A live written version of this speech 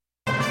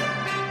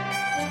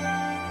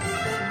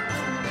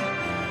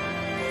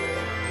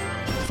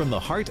From the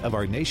heart of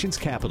our nation's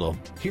capital,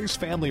 here's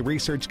Family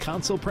Research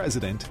Council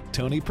President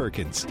Tony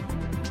Perkins.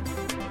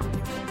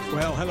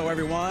 Well, hello,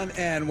 everyone,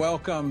 and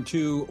welcome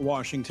to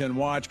Washington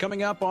Watch.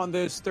 Coming up on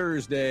this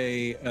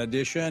Thursday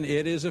edition,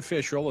 it is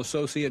official.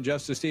 Associate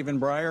Justice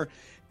Stephen Breyer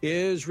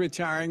is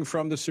retiring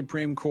from the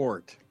Supreme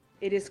Court.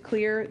 It is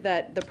clear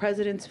that the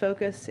president's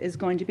focus is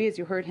going to be, as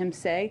you heard him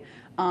say,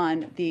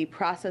 on the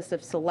process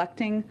of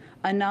selecting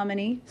a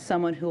nominee,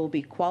 someone who will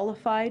be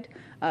qualified,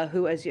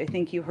 who, as I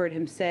think you heard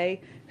him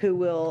say, who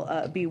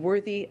will be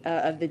worthy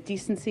of the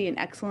decency and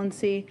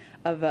excellency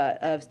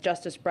of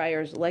Justice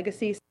Breyer's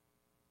legacy.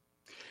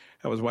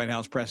 That was White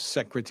House Press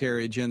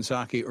Secretary Jen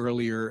Psaki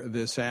earlier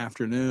this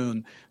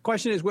afternoon.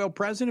 Question is, will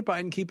President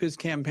Biden keep his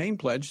campaign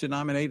pledge to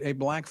nominate a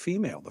black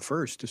female, the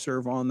first to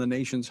serve on the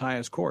nation's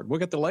highest court? We'll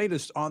get the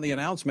latest on the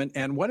announcement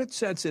and what it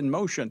sets in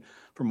motion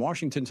from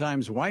Washington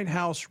Times White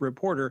House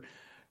reporter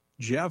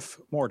Jeff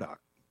Mordock.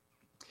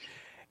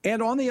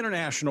 And on the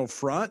international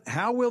front,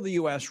 how will the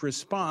U.S.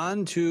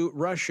 respond to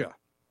Russia?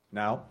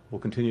 Now,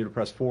 we'll continue to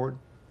press forward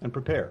and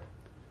prepare.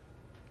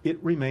 It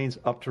remains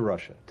up to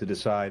Russia to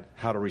decide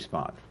how to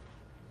respond.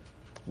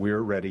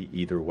 We're ready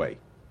either way.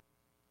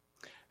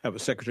 That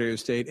was Secretary of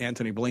State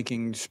Antony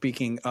Blinken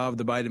speaking of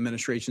the Biden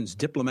administration's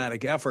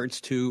diplomatic efforts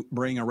to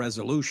bring a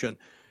resolution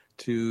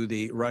to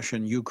the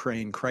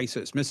Russian-Ukraine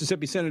crisis.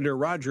 Mississippi Senator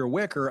Roger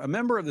Wicker, a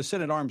member of the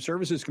Senate Armed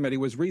Services Committee,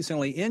 was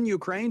recently in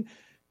Ukraine,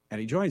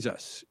 and he joins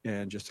us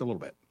in just a little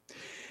bit.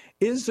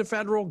 Is the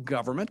federal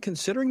government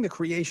considering the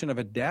creation of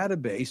a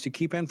database to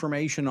keep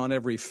information on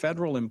every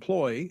federal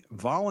employee,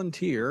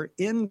 volunteer,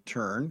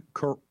 intern,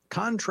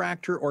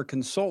 contractor, or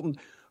consultant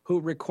who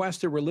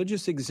request a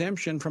religious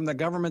exemption from the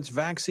government's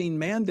vaccine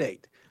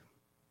mandate?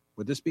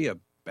 Would this be a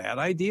bad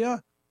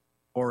idea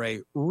or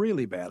a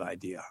really bad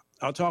idea?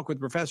 I'll talk with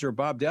Professor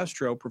Bob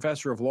Destro,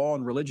 Professor of Law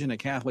and Religion at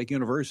Catholic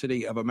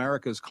University of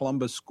America's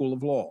Columbus School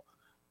of Law,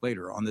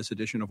 later on this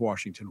edition of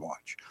Washington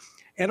Watch.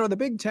 And are the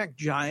big tech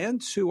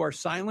giants who are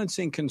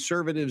silencing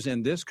conservatives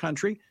in this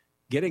country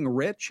getting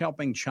rich,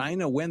 helping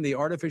China win the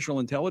artificial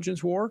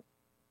intelligence war?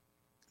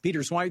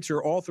 Peter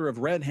Schweizer, author of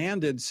Red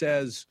Handed,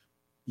 says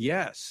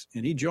yes,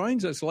 and he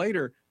joins us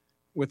later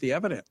with the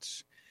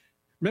evidence.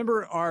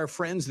 Remember our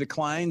friends, the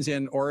Kleins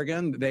in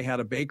Oregon? They had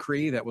a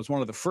bakery that was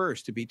one of the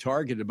first to be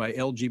targeted by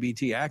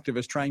LGBT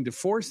activists trying to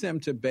force them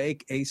to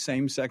bake a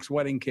same-sex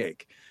wedding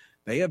cake.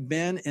 They have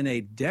been in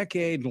a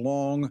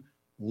decade-long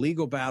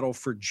legal battle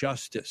for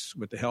justice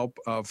with the help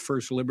of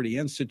First Liberty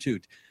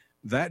Institute.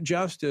 That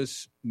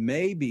justice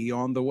may be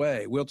on the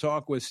way. We'll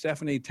talk with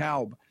Stephanie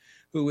Taub,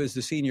 who is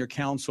the senior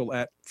counsel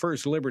at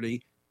First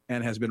Liberty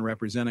and has been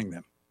representing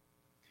them.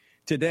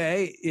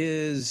 Today,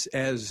 as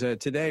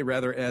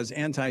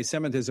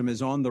anti-Semitism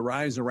is on the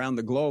rise around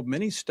the globe,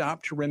 many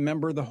stop to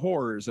remember the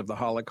horrors of the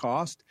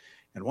Holocaust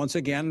and once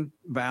again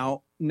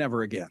vow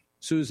never again.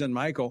 Susan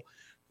Michael,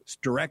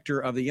 director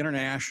of the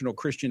International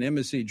Christian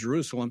Embassy,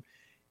 Jerusalem,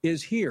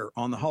 is here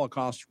on the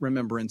Holocaust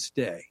Remembrance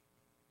Day.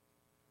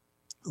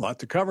 A lot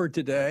to cover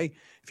today.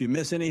 If you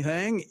miss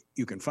anything,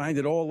 you can find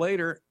it all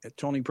later at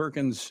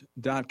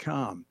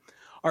tonyperkins.com.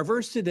 Our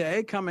verse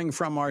today, coming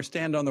from our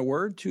Stand on the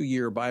Word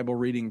 2-year Bible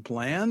reading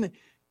plan,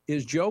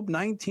 is Job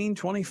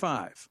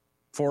 19:25.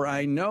 For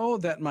I know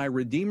that my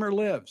Redeemer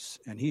lives,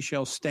 and he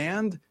shall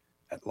stand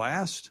at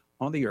last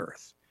on the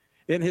earth.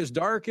 In his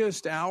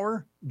darkest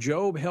hour,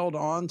 Job held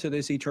on to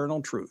this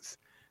eternal truth,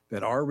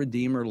 that our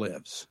Redeemer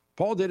lives.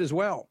 Paul did as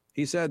well.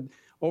 He said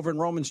over in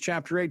Romans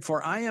chapter 8,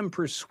 for I am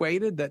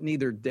persuaded that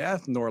neither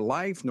death, nor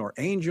life, nor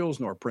angels,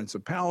 nor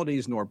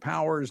principalities, nor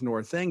powers,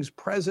 nor things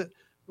present,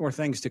 nor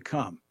things to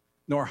come,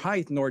 nor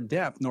height, nor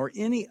depth, nor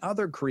any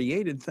other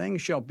created thing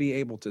shall be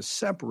able to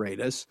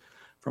separate us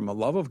from the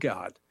love of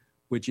God,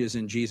 which is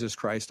in Jesus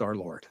Christ our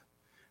Lord.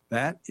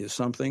 That is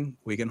something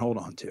we can hold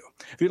on to.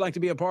 If you'd like to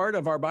be a part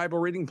of our Bible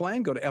reading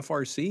plan, go to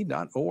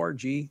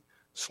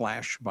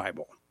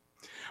frc.org/Bible.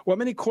 Well,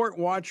 many court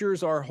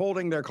watchers are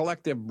holding their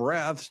collective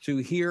breaths to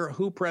hear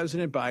who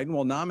President Biden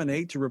will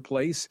nominate to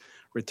replace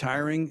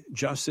retiring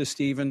Justice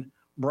Stephen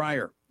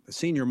Breyer, the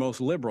senior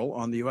most liberal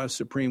on the U.S.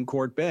 Supreme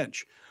Court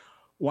bench.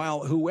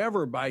 While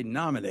whoever Biden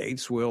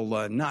nominates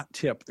will not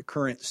tip the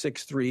current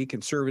 6-3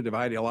 conservative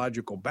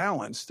ideological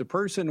balance, the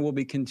person will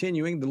be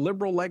continuing the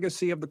liberal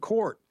legacy of the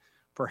court,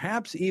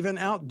 perhaps even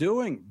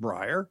outdoing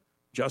Breyer,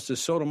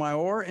 Justice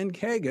Sotomayor, and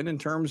Kagan in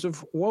terms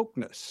of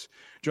wokeness.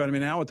 Joining me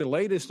now with the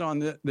latest on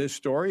this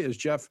story is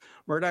Jeff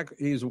Mordock.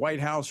 He's White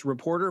House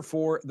reporter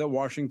for the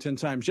Washington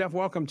Times. Jeff,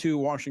 welcome to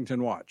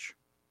Washington Watch.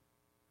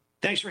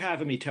 Thanks for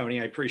having me, Tony.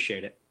 I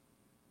appreciate it.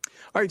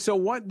 All right, so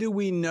what do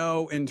we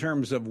know in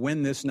terms of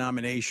when this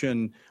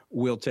nomination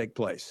will take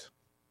place?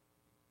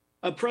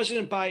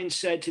 President Biden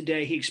said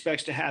today he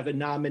expects to have a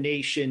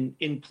nomination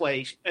in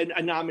place,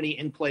 a nominee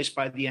in place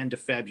by the end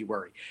of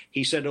February.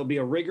 He said it'll be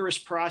a rigorous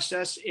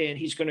process, and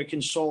he's going to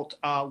consult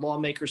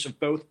lawmakers of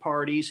both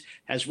parties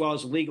as well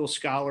as legal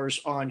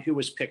scholars on who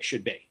his pick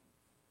should be.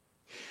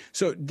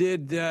 So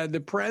did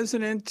the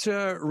president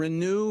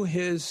renew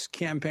his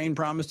campaign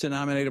promise to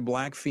nominate a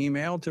black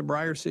female to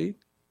Breyer's seat?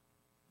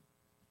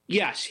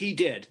 Yes, he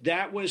did.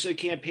 That was a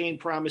campaign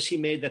promise he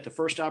made, that the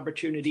first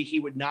opportunity he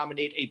would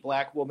nominate a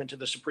black woman to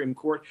the Supreme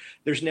Court.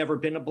 There's never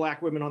been a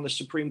black woman on the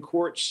Supreme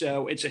Court,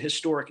 so it's a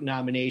historic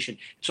nomination.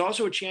 It's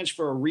also a chance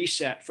for a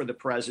reset for the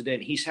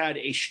president. He's had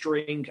a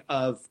string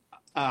of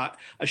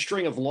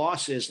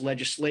losses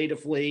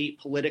legislatively,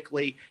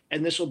 politically,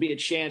 and this will be a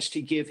chance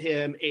to give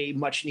him a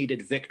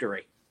much-needed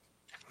victory.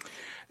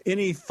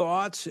 Any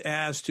thoughts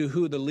as to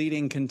who the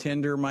leading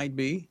contender might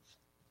be?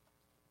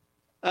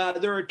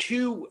 There are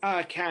two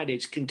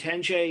candidates,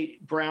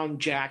 Ketanji Brown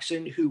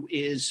Jackson, who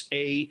is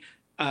a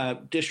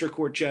district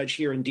court judge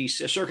here in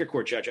D.C., circuit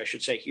court judge, I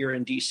should say, here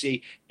in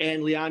D.C.,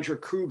 and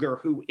Leandra Kruger,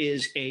 who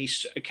is a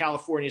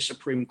California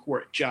Supreme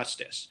Court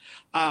justice.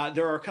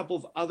 There are a couple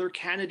of other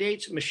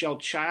candidates, Michelle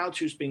Childs,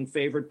 who's being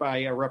favored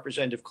by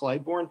Representative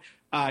Claiborne.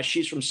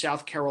 She's from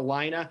South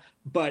Carolina,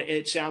 but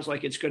it sounds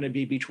like it's going to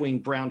be between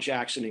Brown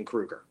Jackson and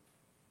Kruger.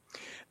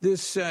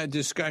 This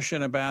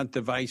discussion about the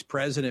vice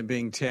president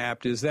being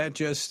tapped, is that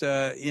just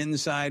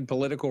inside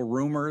political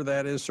rumor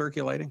that is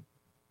circulating?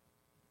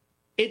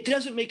 It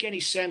doesn't make any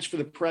sense for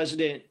the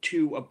president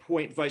to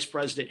appoint Vice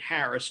President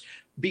Harris,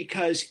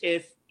 because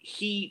if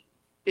she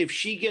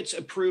gets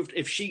approved,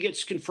 if she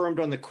gets confirmed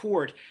on the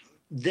court,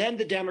 then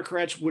the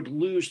Democrats would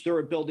lose their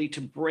ability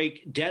to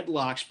break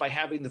deadlocks by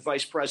having the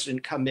vice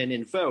president come in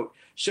and vote.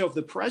 So if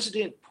the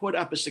president put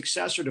up a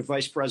successor to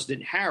Vice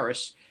President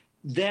Harris,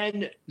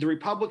 then the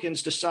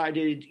Republicans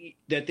decided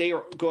that they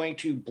are going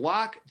to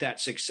block that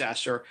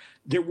successor,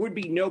 there would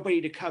be nobody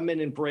to come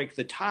in and break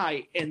the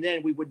tie, and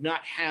then we would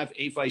not have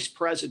a vice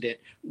president,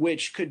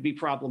 which could be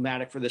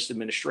problematic for this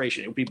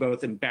administration. It would be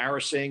both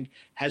embarrassing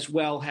as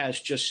well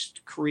as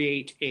just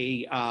create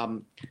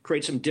some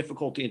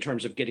difficulty in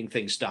terms of getting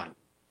things done.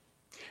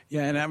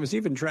 Yeah, and I was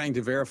even trying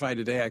to verify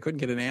today. I couldn't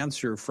get an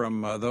answer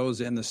from those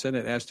in the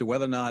Senate as to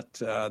whether or not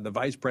the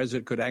vice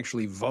president could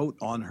actually vote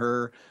on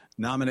her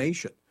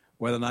nomination,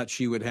 whether or not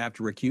she would have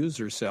to recuse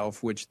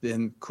herself, which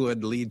then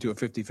could lead to a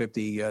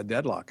 50-50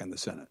 deadlock in the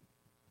Senate.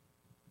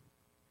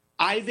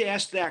 I've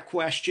asked that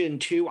question,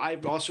 too.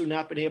 I've also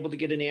not been able to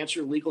get an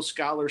answer. Legal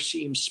scholars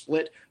seem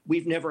split.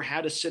 We've never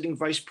had a sitting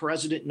vice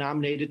president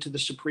nominated to the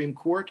Supreme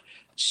Court.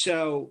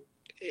 So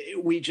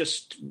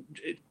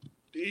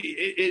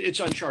it's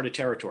uncharted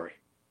territory.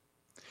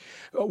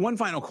 One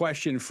final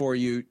question for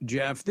you,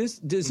 Jeff. Does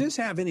this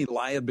have any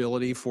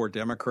liability for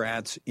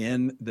Democrats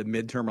in the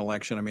midterm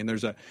election? I mean,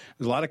 there's a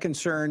lot of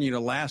concern.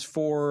 Last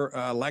four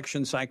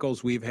election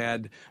cycles, we've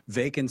had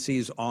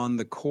vacancies on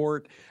the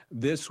court.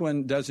 This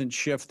one doesn't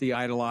shift the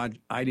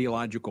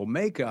ideological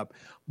makeup.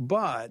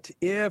 But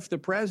if the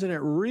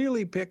president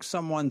really picks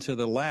someone to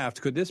the left,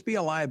 could this be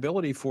a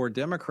liability for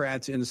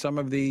Democrats in some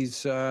of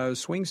these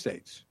swing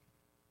states?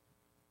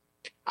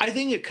 I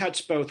think it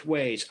cuts both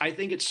ways. I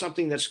think it's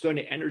something that's going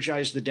to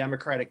energize the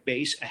Democratic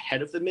base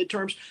ahead of the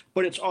midterms,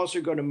 but it's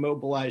also going to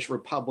mobilize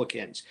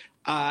Republicans.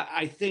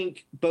 I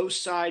think both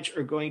sides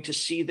are going to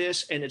see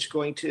this, and it's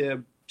going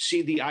to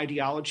see the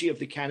ideology of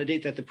the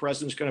candidate that the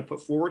president's going to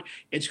put forward.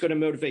 It's going to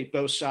motivate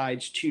both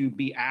sides to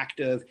be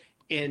active,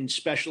 and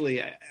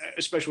especially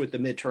with the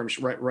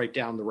midterms right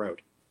down the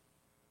road.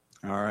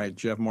 All right,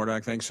 Jeff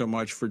Mordock, thanks so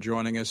much for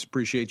joining us.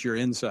 Appreciate your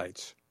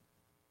insights.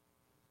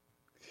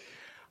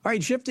 All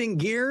right, shifting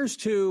gears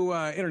to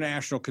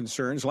international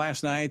concerns.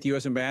 Last night, the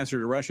U.S.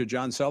 Ambassador to Russia,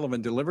 John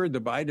Sullivan, delivered the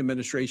Biden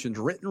administration's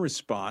written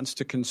response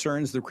to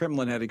concerns the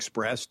Kremlin had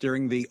expressed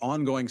during the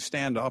ongoing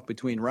standoff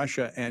between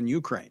Russia and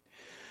Ukraine.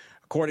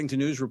 According to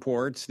news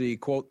reports, the,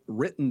 quote,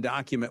 written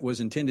document was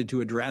intended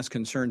to address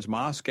concerns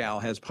Moscow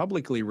has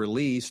publicly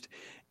released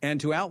and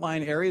to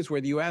outline areas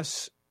where the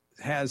U.S.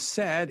 has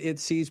said it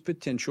sees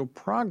potential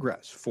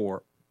progress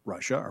for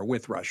Russia, or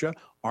with Russia,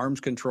 arms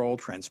control,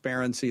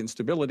 transparency, and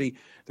stability,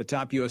 the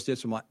top U.S.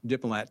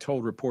 diplomat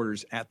told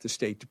reporters at the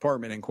State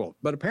Department, end quote.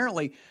 But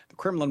apparently, the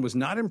Kremlin was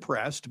not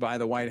impressed by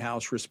the White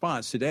House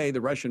response. Today, the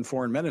Russian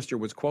foreign minister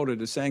was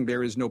quoted as saying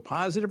there is no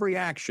positive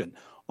reaction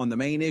on the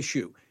main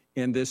issue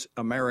in this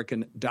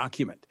American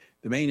document.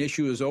 The main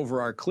issue is over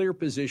our clear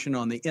position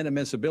on the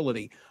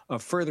inadmissibility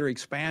of further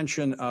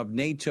expansion of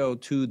NATO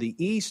to the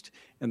east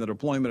and the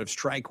deployment of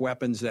strike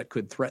weapons that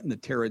could threaten the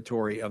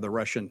territory of the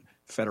Russian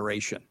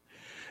Federation.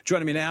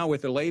 Joining me now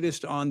with the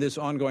latest on this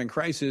ongoing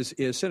crisis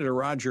is Senator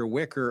Roger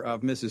Wicker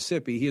of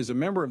Mississippi. He is a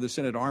member of the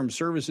Senate Armed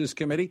Services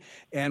Committee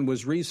and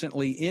was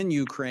recently in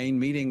Ukraine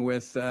meeting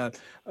with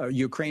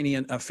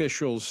Ukrainian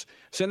officials.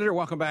 Senator,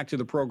 welcome back to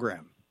the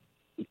program.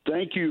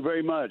 Thank you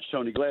very much,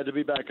 Tony. Glad to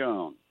be back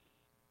on.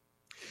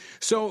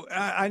 So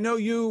I know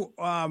you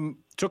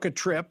took a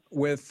trip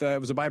with, it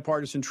was a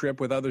bipartisan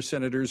trip with other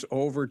senators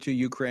over to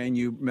Ukraine.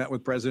 You met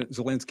with President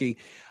Zelensky.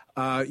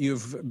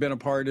 You've been a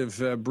part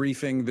of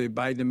briefing the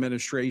Biden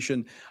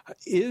administration.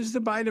 Is the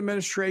Biden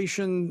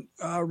administration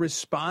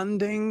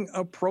responding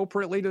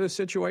appropriately to the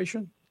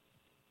situation?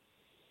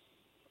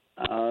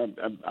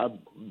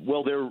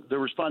 Well, they're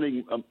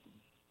responding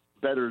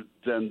better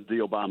than the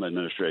Obama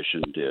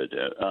administration did.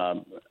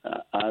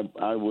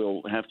 I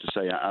will have to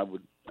say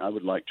I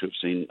would like to have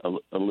seen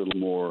a little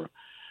more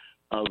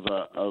of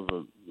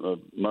a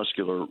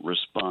muscular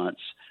response.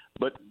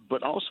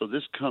 But also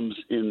this comes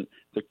in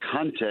the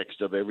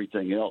context of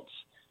everything else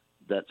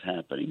that's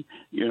happening.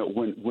 You know,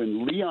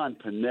 when Leon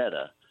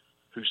Panetta,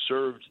 who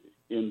served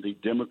in the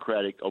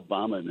Democratic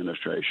Obama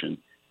administration,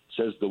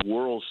 says the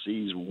world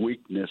sees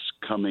weakness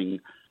coming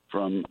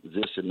from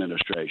this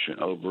administration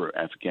over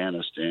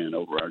Afghanistan,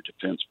 over our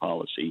defense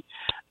policy,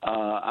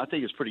 I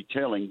think it's pretty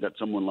telling that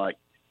someone like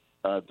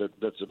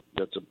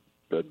that's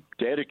a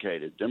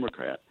dedicated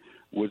Democrat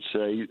would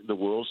say the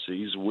world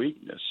sees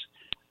weakness.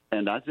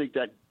 And I think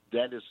that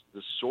is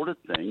the sort of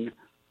thing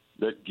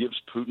that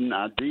gives Putin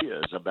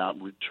ideas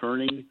about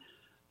returning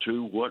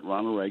to what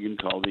Ronald Reagan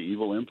called the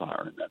evil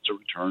empire, and that's a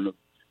return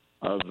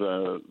of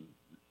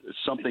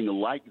something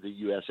like the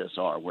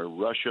USSR, where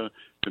Russia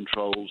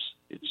controls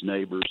its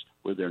neighbors,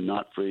 where they're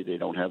not free, they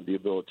don't have the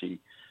ability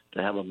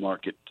to have a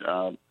market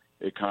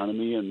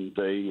economy, and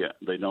they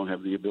don't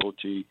have the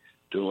ability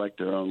to elect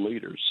their own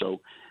leaders.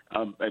 So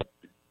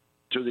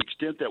to the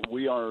extent that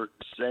we are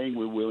saying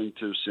we're willing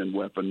to send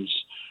weapons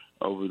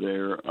over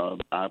there,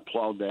 I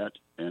applaud that,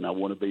 and I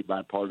want to be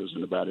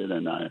bipartisan about it,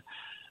 and I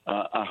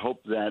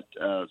hope that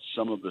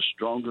some of the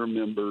stronger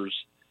members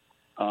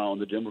on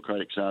the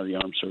Democratic side of the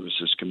Armed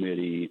Services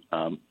Committee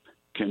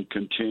can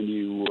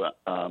continue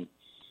to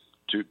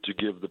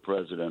give the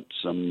president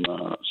some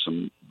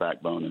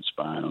backbone and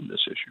spine on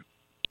this issue.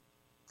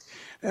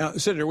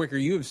 Senator Wicker,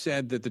 you have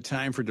said that the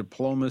time for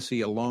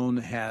diplomacy alone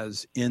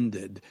has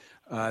ended,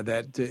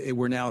 that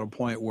we're now at a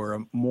point where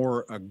a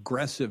more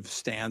aggressive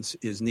stance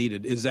is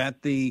needed. Is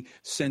that the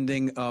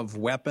sending of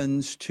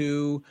weapons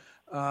to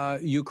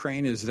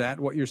Ukraine? Is that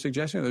what you're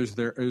suggesting? Or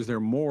is there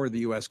more the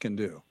U.S. can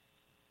do?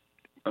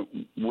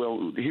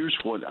 Well, here's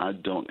what I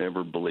don't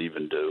ever believe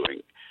in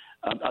doing.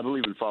 I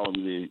believe in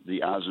following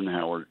the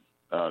Eisenhower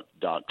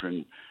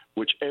doctrine,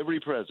 which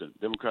every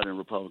president, Democrat and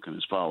Republican,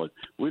 has followed.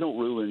 We don't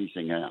rule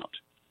anything out.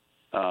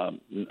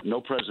 No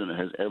president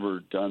has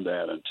ever done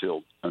that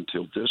until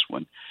this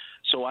one.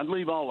 So I'd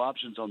leave all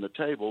options on the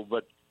table,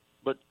 but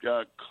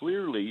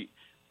clearly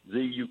the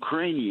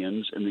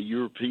Ukrainians and the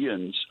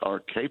Europeans are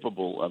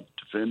capable of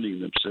defending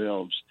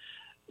themselves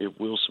if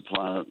we'll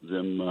supply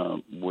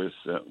them with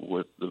the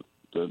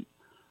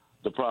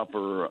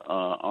proper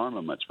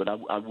armaments. But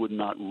I would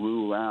not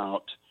rule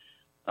out.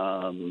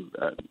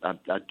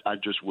 I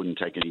just wouldn't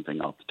take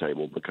anything off the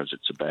table because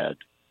it's a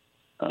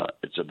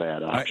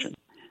bad option.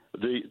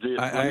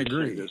 I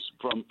agree. This,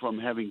 from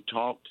having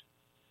talked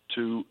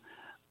to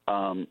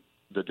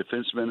the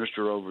defense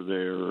minister over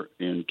there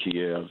in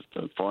Kiev,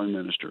 the foreign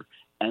minister,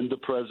 and the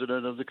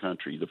president of the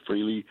country, the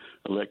freely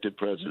elected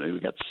president, who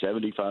got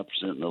 75%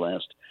 in the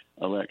last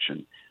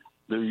election,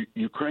 the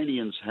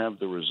Ukrainians have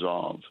the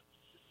resolve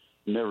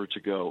never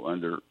to go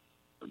under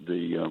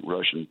the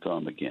Russian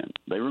thumb again.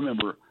 They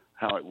remember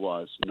how it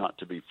was not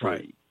to be free.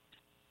 Right.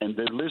 And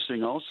they're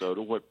listening also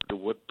to what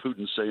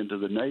Putin's saying to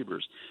the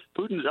neighbors.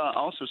 Putin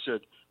also said,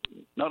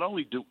 not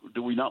only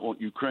do we not want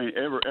Ukraine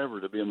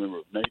ever to be a member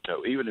of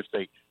NATO, even if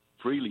they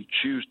freely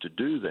choose to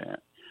do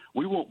that,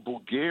 we want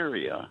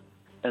Bulgaria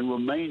and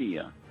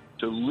Romania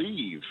to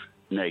leave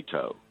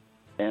NATO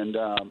and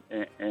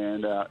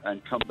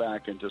come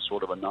back into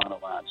sort of a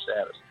non-aligned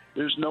status.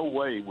 There's no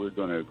way we're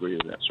going to agree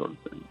to that sort of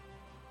thing.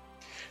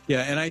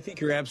 Yeah, and I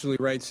think you're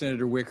absolutely right,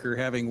 Senator Wicker,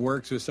 having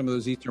worked with some of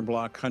those Eastern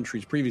Bloc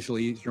countries,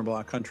 previously Eastern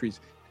Bloc countries,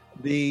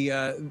 the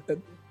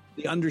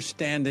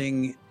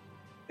understanding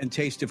and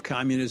taste of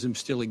communism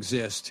still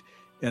exist,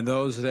 and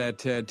those that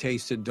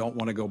tasted don't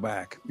want to go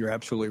back. You're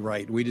absolutely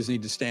right. We just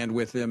need to stand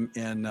with them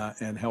and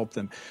help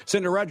them.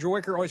 Senator Roger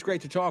Wicker, always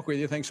great to talk with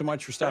you. Thanks so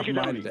much for stopping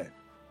by today.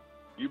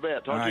 You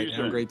bet. Talk to you soon.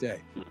 Have a great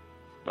day.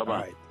 Bye-bye. All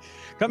right.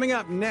 Coming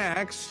up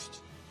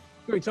next,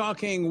 we'll be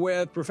talking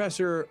with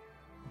Professor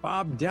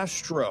Bob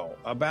Destro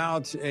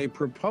about a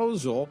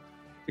proposal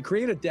to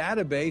create a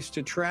database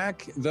to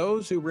track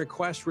those who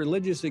request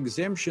religious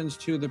exemptions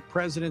to the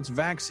president's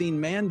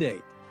vaccine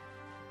mandate.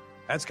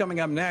 That's coming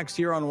up next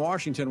here on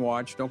Washington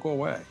Watch. Don't go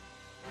away.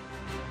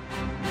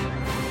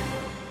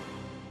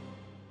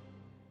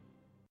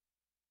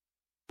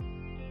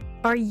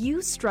 Are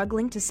you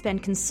struggling to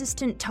spend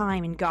consistent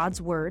time in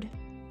God's Word?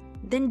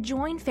 Then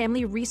join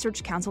Family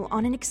Research Council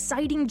on an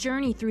exciting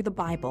journey through the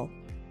Bible.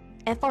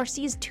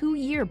 FRC's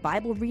 2-year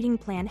Bible reading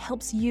plan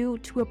helps you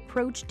to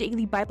approach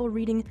daily Bible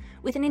reading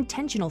with an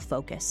intentional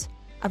focus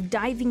of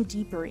diving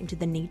deeper into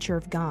the nature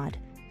of God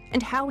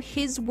and how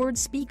His Word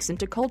speaks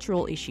into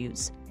cultural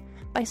issues.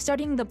 By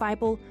studying the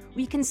Bible,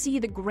 we can see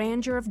the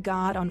grandeur of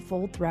God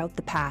unfold throughout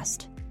the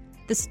past.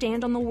 The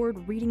Stand on the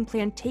Word reading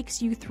plan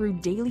takes you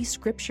through daily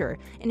scripture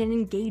in an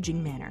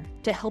engaging manner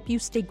to help you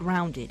stay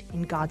grounded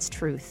in God's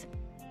truth.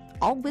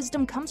 All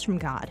wisdom comes from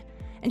God,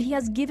 and He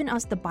has given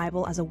us the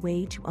Bible as a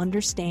way to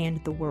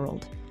understand the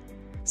world.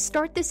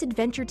 Start this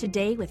adventure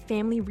today with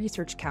Family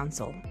Research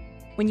Council.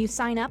 When you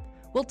sign up,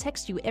 we'll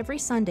text you every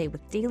Sunday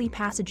with daily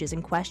passages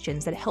and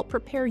questions that help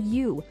prepare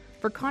you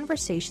for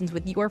conversations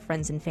with your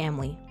friends and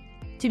family.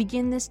 To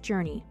begin this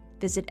journey,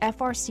 visit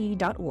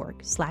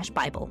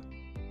frc.org/Bible.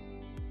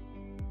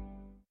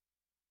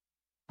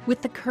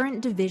 With the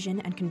current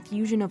division and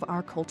confusion of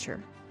our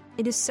culture,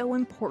 it is so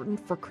important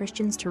for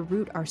Christians to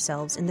root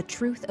ourselves in the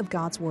truth of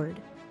God's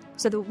Word,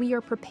 so that we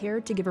are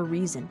prepared to give a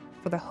reason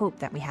for the hope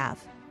that we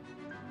have.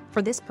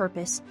 For this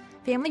purpose,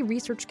 Family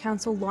Research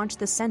Council launched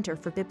the Center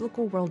for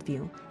Biblical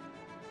Worldview.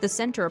 The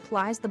center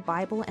applies the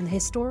Bible and the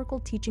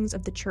historical teachings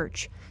of the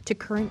Church to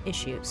current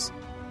issues.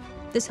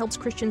 This helps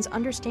Christians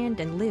understand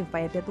and live by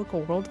a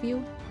biblical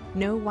worldview,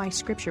 know why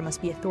Scripture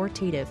must be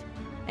authoritative,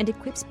 and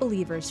equips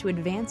believers to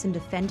advance and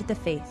defend the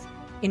faith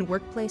in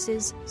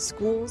workplaces,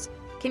 schools,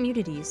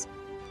 communities,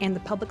 and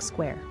the public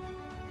square.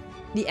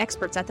 The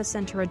experts at the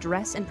center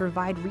address and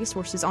provide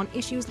resources on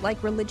issues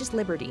like religious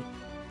liberty,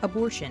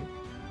 abortion,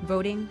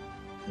 voting,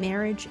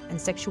 marriage, and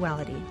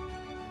sexuality.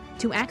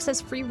 To access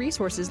free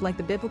resources like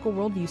the Biblical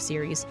Worldview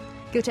series,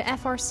 go to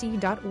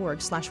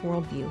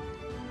frc.org/worldview.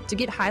 To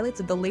get highlights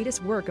of the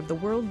latest work of the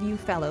Worldview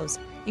Fellows,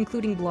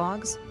 including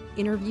blogs,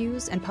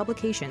 interviews, and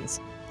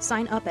publications,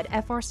 sign up at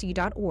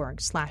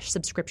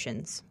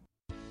frc.org/subscriptions.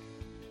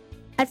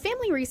 At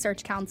Family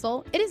Research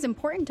Council, it is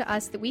important to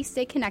us that we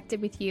stay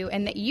connected with you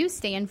and that you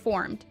stay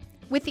informed.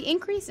 With the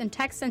increase in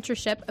tech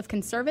censorship of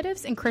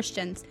conservatives and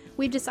Christians,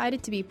 we've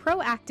decided to be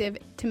proactive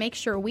to make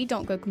sure we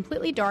don't go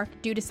completely dark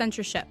due to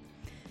censorship.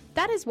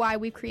 That is why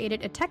we've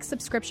created a tech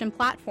subscription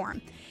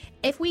platform.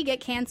 If we get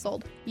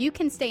canceled, you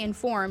can stay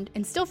informed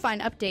and still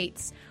find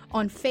updates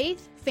on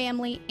faith,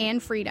 family,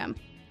 and freedom.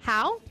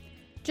 How?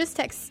 Just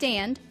text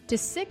STAND to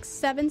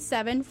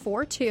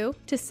 67742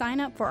 to sign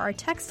up for our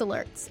text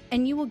alerts,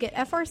 and you will get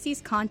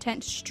FRC's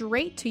content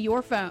straight to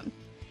your phone.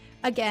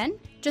 Again,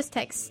 just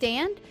text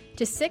STAND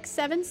to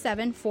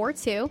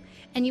 67742,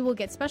 and you will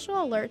get special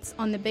alerts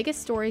on the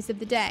biggest stories of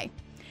the day.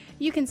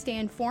 You can stay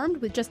informed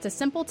with just a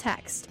simple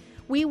text.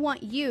 We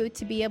want you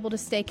to be able to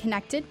stay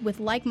connected with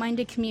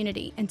like-minded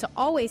community and to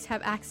always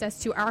have access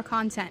to our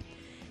content.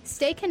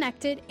 Stay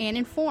connected and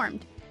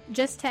informed.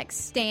 Just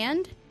text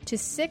STAND to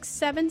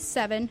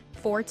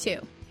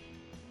 67742.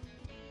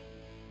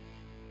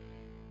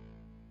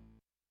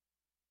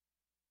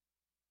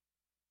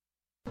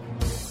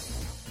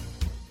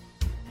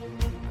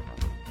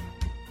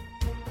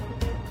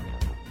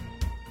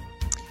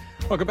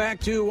 Welcome back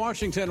to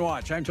Washington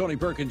Watch. I'm Tony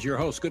Perkins, your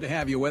host. Good to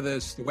have you with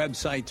us. The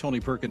website,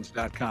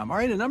 TonyPerkins.com. All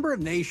right, a number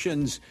of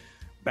nations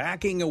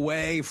backing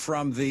away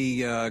from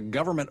the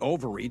government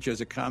overreach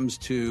as it pertains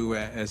to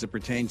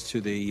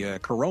the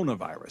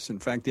coronavirus. In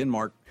fact,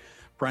 Denmark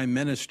Prime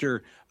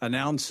Minister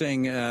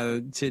announcing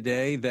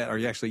yesterday,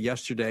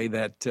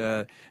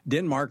 that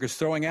Denmark is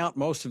throwing out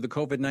most of the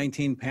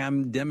COVID-19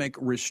 pandemic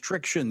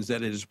restrictions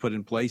that it has put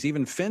in place.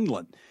 Even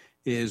Finland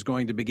is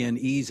going to begin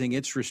easing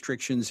its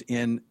restrictions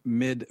in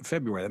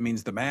mid-February. That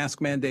means the mask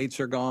mandates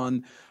are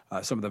gone,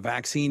 some of the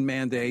vaccine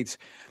mandates.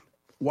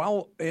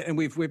 And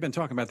we've been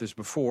talking about this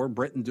before,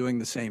 Britain doing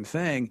the same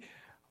thing.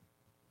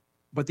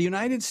 But the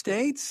United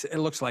States, it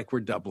looks like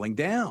we're doubling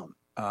down.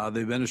 The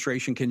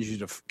administration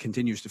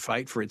continues to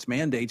fight for its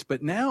mandates,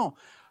 but now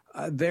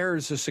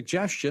there's a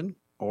suggestion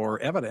or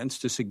evidence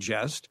to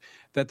suggest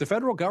that the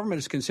federal government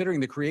is considering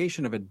the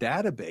creation of a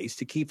database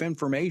to keep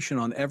information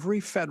on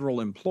every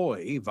federal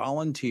employee,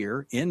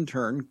 volunteer,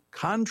 intern,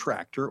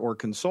 contractor, or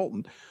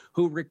consultant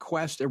who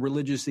request a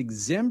religious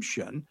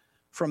exemption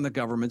from the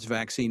government's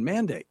vaccine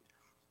mandate.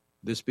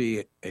 This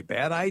be a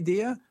bad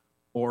idea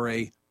or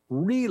a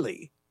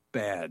really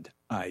bad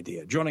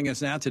idea? Joining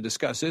us now to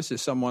discuss this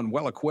is someone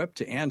well equipped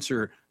to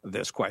answer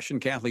this question,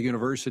 Catholic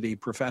University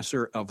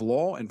professor of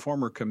law and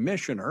former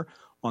commissioner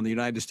on the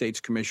United States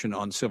Commission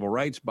on Civil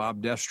Rights,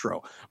 Bob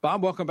Destro.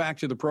 Bob, welcome back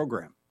to the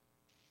program.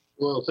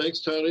 Well,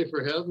 thanks, Tony,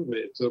 for having me.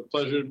 It's a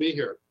pleasure to be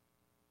here.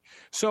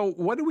 So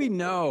what do we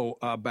know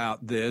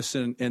about this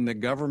and the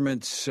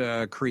government's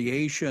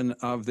creation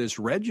of this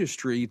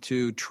registry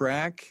to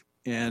track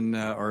and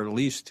or at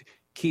least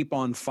keep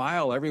on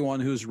file everyone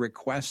who's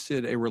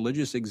requested a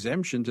religious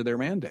exemption to their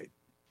mandate?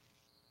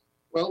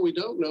 Well, we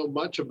don't know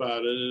much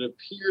about it. It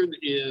appeared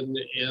in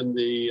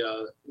the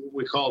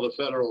we call the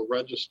Federal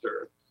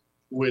Register,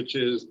 which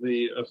is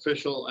the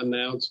official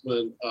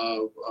announcement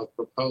of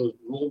proposed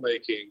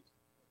rulemaking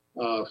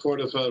for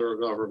the federal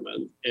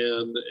government.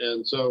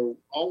 And so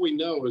all we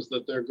know is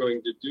that they're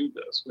going to do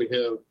this. We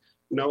have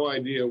no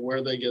idea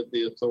where they get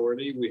the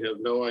authority. We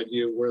have no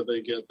idea where they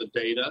get the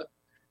data.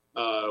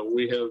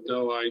 We have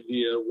no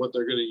idea what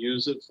they're going to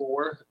use it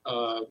for.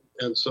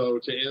 And so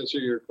to answer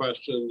your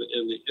question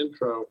in the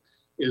intro,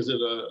 is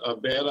it a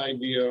bad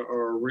idea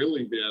or a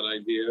really bad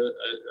idea?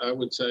 I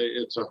would say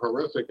it's a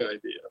horrific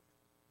idea.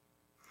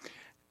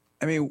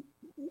 I mean,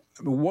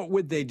 what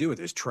would they do with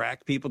this?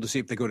 Track people to see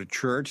if they go to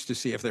church, to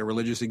see if their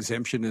religious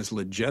exemption is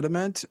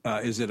legitimate?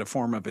 Is it a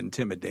form of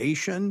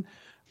intimidation?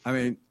 I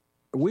mean,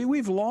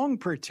 we've long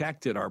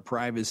protected our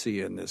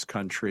privacy in this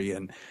country,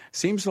 and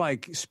seems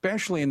like,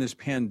 especially in this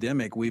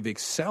pandemic, we've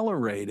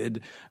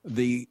accelerated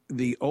the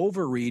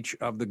overreach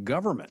of the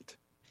government.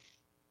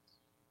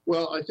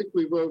 Well, I think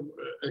we've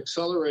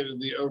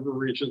accelerated the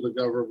overreach of the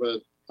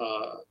government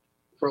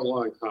for a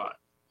long time.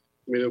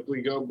 I mean, if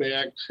we go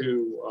back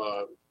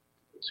to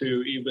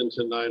even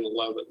to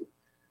 9/11,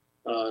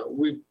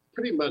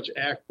 pretty much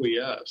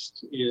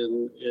acquiesced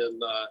in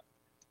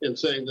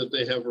saying that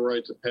they have a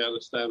right to pat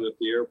us down at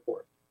the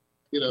airport.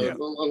 A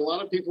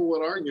lot of people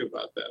would argue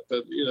about that,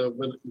 but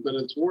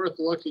it's worth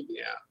looking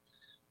at.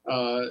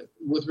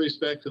 With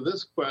respect to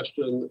this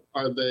question,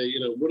 are they,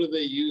 what are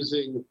they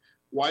using?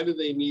 Why do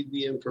they need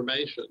the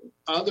information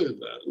other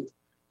than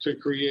to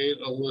create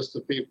a list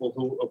of people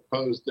who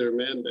oppose their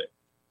mandate?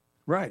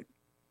 Right.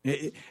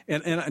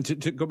 And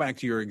to go back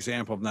to your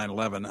example of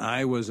 9/11,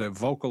 I was a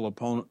vocal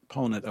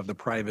opponent of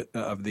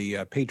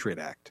the Patriot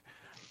Act.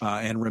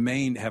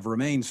 And have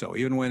remained so,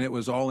 even when it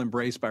was all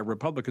embraced by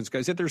Republicans.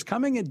 Because I said there's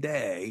coming a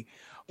day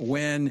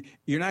when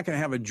you're not going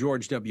to have a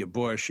George W.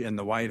 Bush in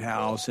the White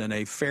House and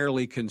a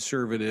fairly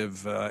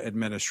conservative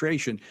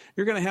administration.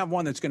 You're going to have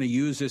one that's going to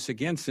use this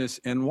against us,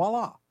 and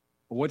voila,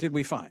 what did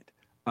we find?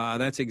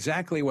 That's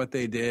exactly what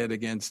they did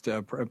against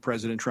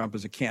President Trump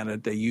as a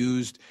candidate. They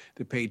used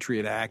the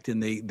Patriot Act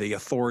and the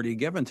authority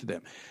given to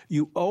them.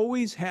 You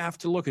always have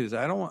to look at this.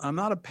 I'm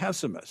not a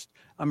pessimist.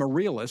 I'm a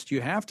realist.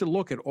 You have to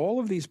look at all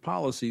of these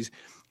policies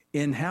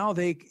in how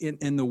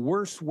in the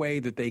worst way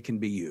that they can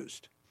be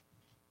used.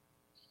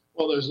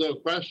 Well, there's no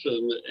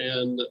question,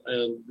 and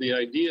the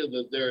idea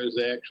that there is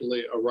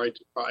actually a right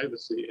to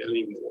privacy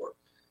anymore,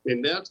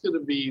 and that's going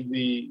to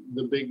be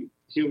the big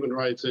human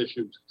rights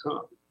issue to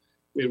come.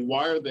 I mean,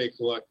 why are they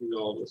collecting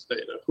all this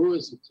data? Who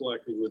is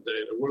collecting the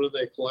data? What are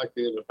they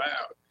collecting it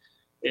about?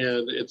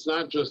 And it's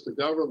not just the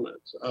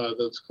government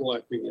that's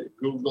collecting it.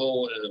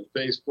 Google and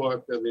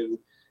Facebook. I mean,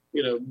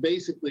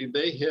 basically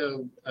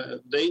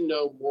they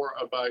know more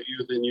about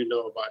you than you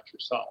know about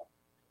yourself.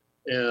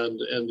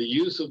 And the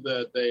use of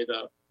that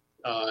data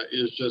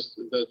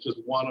that's just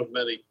one of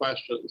many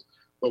questions.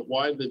 But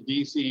why the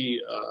DC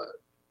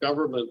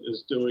government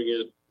is doing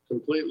it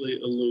completely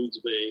eludes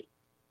me.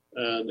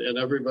 And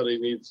everybody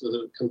needs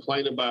to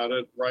complain about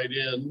it, write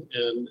in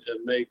and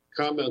make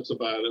comments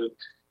about it.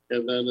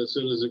 And then as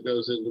soon as it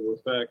goes into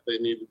effect, they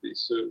need to be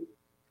sued.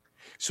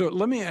 So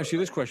let me ask you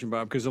this question,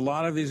 Bob, because a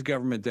lot of these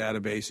government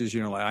databases,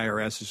 like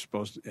IRS is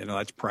supposed to,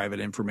 that's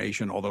private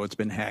information, although it's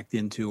been hacked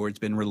into or it's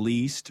been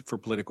released for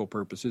political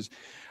purposes.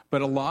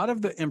 But a lot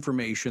of the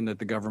information that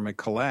the government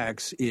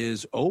collects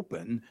is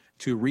open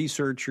to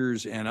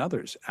researchers and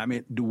others. I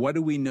mean, what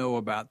do we know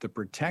about the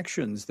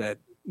protections that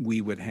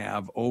we would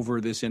have over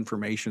this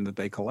information that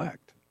they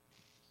collect?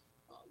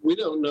 We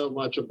don't know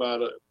much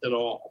about it at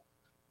all.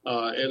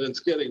 And it's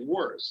getting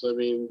worse. I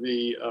mean,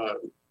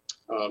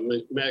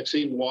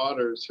 Maxine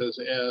Waters has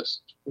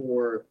asked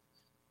for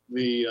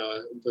the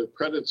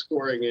credit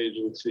scoring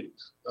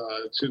agencies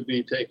to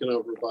be taken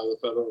over by the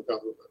federal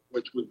government,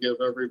 which would give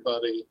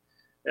everybody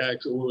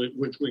access,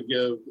 which would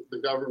give the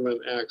government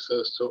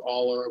access to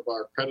all of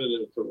our credit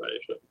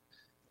information.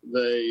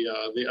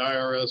 The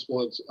IRS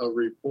wants a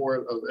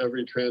report of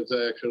every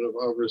transaction of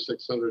over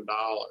 $600.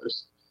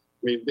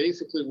 I mean,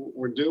 basically what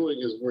we're doing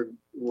is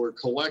we're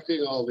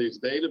collecting all these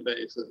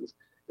databases,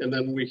 and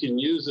then we can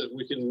use it,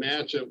 we can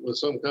match it with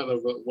some kind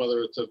of,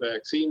 whether it's a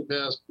vaccine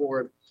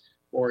passport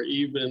or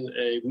even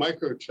a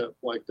microchip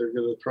like they're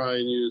going to try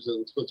and use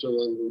in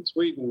Switzerland and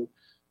Sweden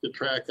to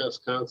track us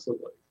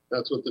constantly.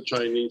 That's what the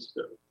Chinese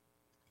do.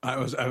 I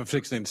was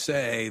fixing to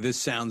say, this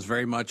sounds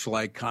very much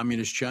like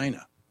communist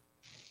China.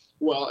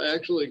 Well,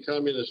 actually,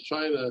 communist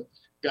China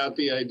got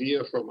the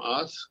idea from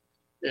us,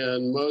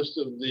 and most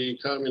of the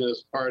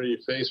Communist Party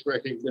face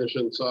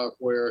recognition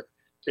software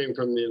came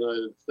from the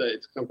United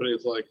States.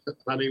 Companies like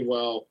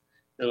Honeywell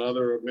and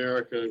other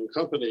American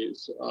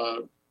companies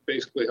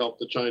basically helped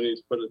the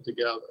Chinese put it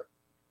together.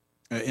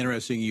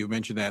 Interesting you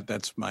mentioned that.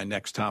 That's my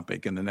next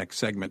topic in the next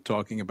segment,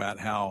 talking about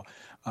how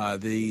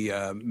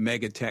the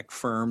mega tech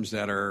firms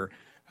that are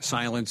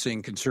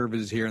silencing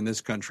conservatives here in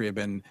this country have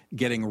been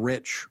getting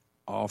rich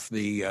off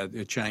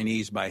the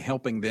Chinese by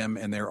helping them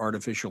in their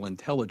artificial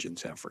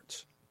intelligence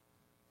efforts.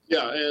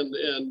 Yeah,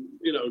 and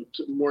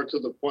more to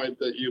the point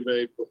that you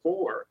made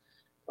before,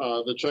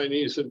 the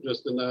Chinese have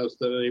just announced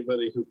that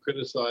anybody who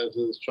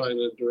criticizes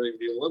China during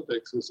the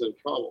Olympics is in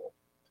trouble.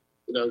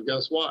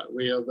 Guess what?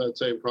 We have that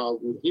same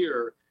problem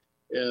here,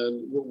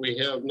 and what we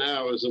have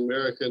now is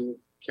American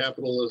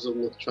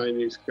capitalism with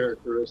Chinese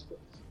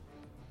characteristics.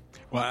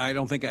 Well, I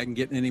don't think I can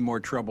get in any more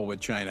trouble with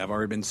China. I've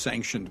already been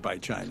sanctioned by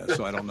China,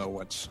 so I don't know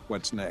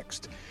what's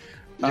next.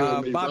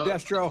 Bob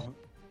Destro,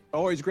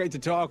 always great to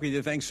talk with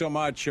you. Thanks so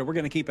much. We're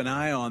going to keep an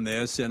eye on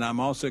this, and I'm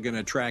also going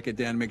to track it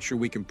down, make sure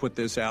we can put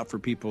this out for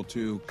people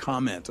to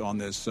comment on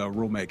this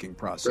rulemaking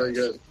process. Very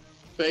good.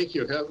 Thank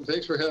you.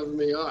 Thanks for having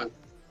me on.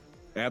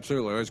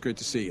 Absolutely. Always great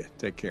to see you.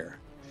 Take care.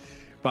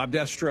 Bob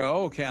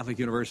Destro, Catholic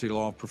University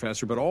law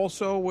professor, but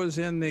also was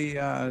in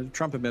the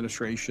Trump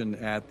administration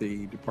at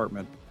the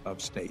Department of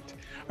State.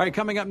 All right,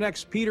 coming up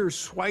next, Peter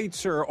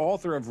Schweizer,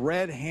 author of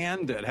Red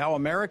Handed, How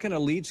American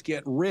Elites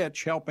Get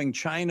Rich Helping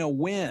China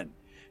Win.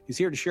 He's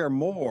here to share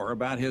more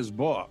about his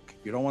book.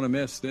 You don't want to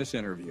miss this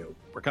interview.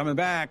 We're coming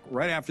back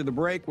right after the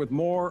break with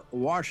more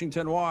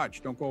Washington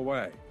Watch. Don't go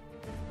away.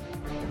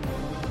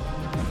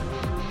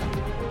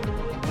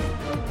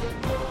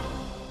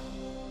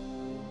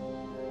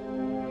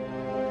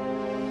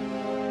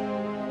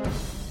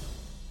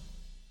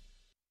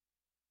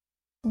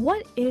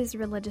 is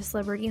religious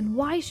liberty, and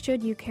why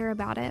should you care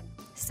about it?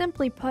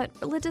 Simply put,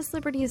 religious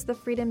liberty is the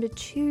freedom to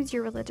choose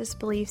your religious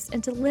beliefs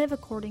and to live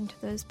according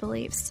to those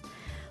beliefs.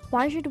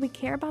 Why should we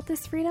care about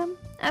this freedom?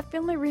 At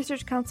Family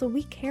Research Council,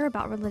 we care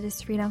about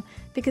religious freedom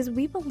because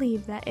we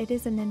believe that it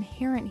is an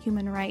inherent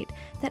human right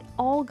that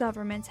all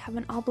governments have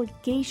an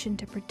obligation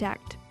to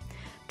protect.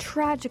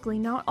 Tragically,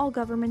 not all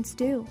governments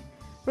do.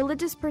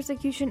 Religious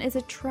persecution is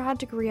a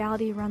tragic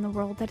reality around the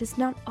world that is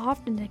not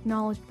often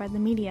acknowledged by the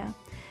media,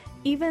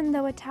 even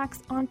though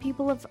attacks on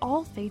people of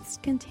all faiths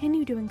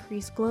continue to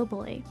increase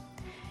globally.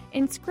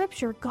 In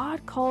Scripture,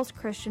 God calls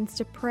Christians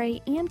to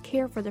pray and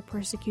care for the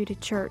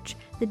persecuted church,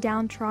 the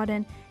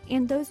downtrodden,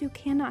 and those who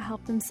cannot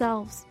help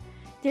themselves.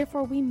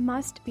 Therefore, we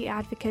must be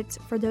advocates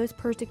for those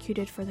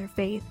persecuted for their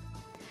faith.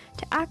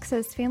 To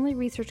access Family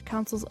Research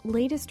Council's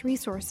latest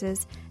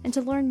resources and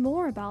to learn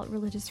more about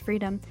religious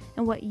freedom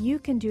and what you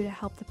can do to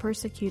help the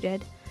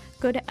persecuted,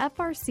 go to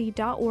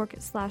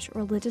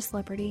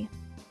frc.org/religiousliberty.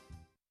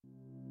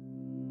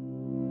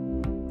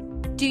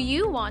 Do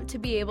you want to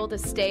be able to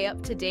stay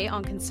up to date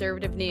on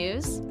conservative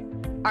news?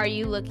 Are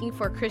you looking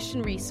for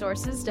Christian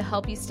resources to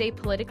help you stay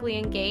politically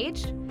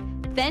engaged?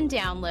 Then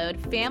download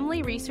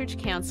Family Research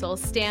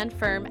Council's Stand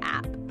Firm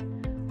app.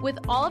 With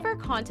all of our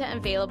content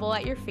available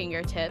at your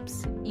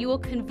fingertips, you will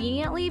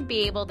conveniently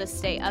be able to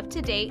stay up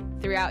to date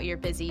throughout your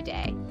busy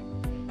day.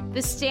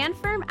 The Stand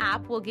Firm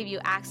app will give you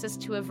access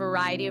to a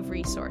variety of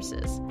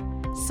resources,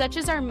 such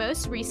as our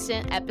most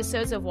recent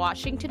episodes of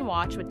Washington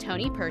Watch with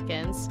Tony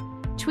Perkins,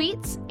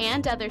 tweets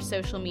and other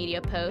social media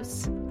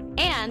posts,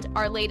 and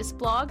our latest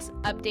blogs,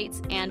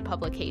 updates, and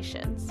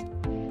publications.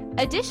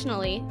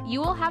 Additionally,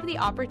 you will have the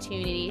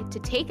opportunity to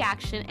take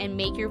action and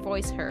make your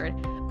voice heard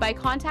by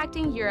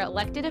contacting your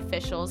elected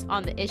officials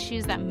on the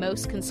issues that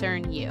most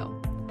concern you.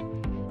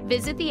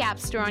 Visit the App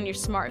Store on your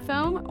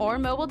smartphone or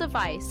mobile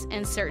device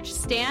and search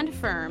Stand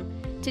Firm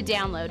to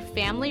download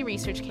Family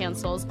Research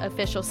Council's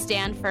official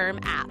Stand Firm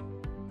app.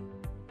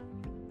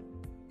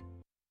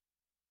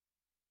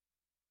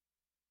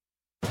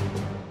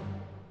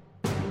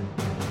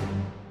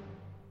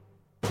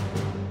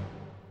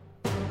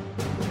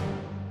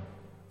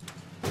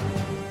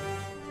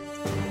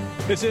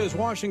 This is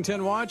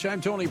Washington Watch.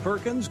 I'm Tony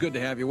Perkins. Good to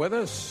have you with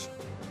us.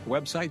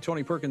 Website,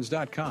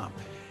 TonyPerkins.com.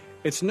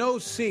 It's no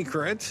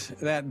secret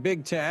that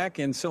big tech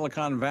in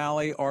Silicon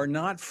Valley are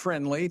not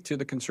friendly to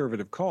the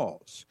conservative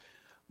cause.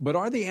 But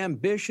are the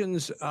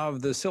ambitions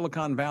of the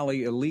Silicon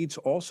Valley elites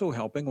also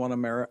helping one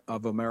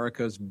of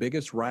America's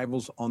biggest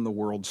rivals on the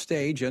world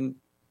stage and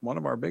one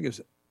of our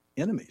biggest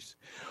enemies?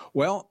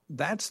 Well,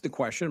 that's the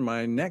question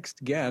my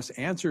next guest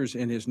answers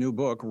in his new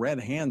book,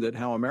 Red-Handed,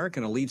 How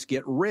American Elites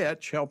Get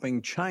Rich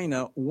Helping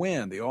China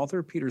Win. The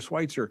author, Peter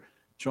Schweizer,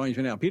 joins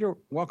me now. Peter,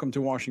 welcome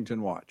to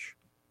Washington Watch.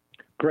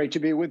 Great to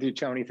be with you,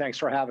 Tony. Thanks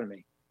for having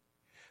me.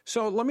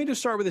 So let me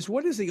just start with this.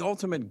 What is the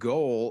ultimate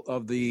goal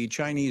of the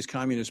Chinese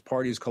Communist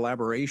Party's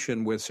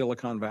collaboration with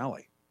Silicon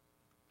Valley?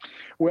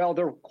 Well,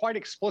 they're quite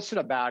explicit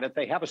about it.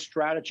 They have a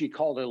strategy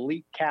called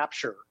elite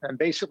capture. And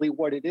basically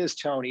what it is,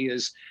 Tony,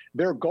 is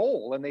their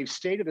goal, and they've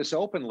stated this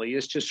openly,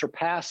 is to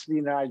surpass the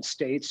United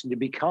States and to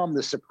become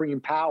the supreme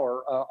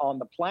power on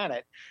the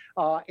planet.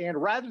 And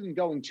rather than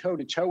going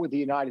toe-to-toe with the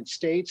United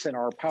States and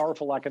our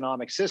powerful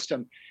economic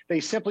system,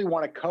 they simply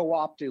want to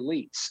co-opt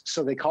elites.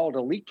 So they call it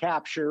elite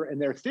capture. And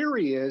their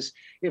theory is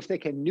if they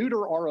can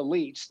neuter our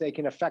elites, they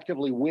can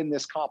effectively win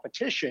this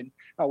competition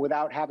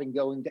without having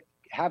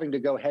to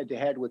go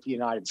head-to-head with the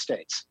United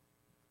States.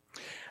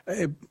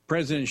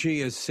 President Xi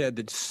has said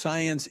that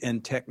science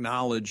and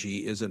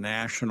technology is a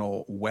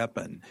national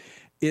weapon.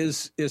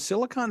 Is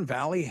Silicon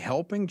Valley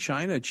helping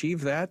China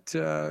achieve that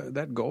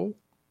goal?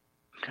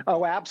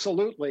 Oh,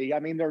 absolutely. I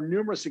mean, there are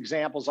numerous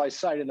examples I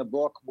cite in the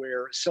book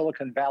where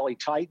Silicon Valley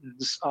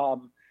titans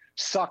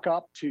suck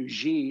up to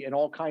Xi in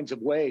all kinds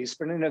of ways,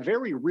 but in a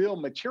very real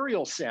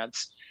material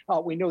sense.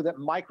 We know that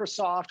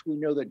Microsoft, we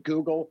know that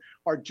Google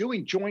are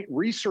doing joint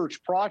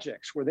research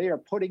projects where they are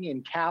putting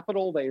in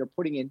capital, they are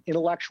putting in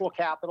intellectual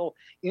capital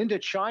into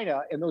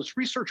China, and those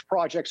research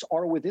projects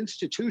are with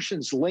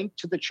institutions linked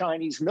to the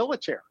Chinese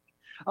military.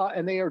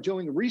 And they are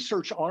doing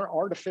research on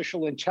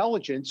artificial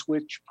intelligence,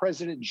 which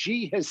President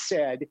Xi has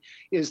said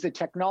is the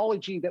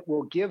technology that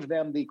will give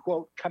them the,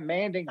 quote,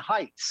 commanding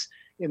heights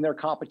in their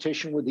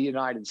competition with the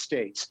United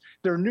States.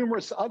 There are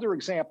numerous other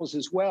examples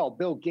as well.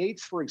 Bill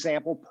Gates, for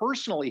example,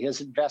 personally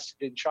has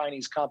invested in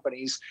Chinese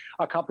companies,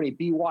 a company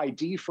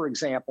BYD, for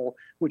example,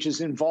 which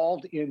is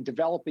involved in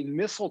developing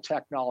missile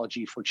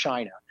technology for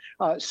China.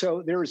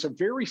 So there is a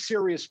very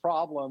serious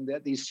problem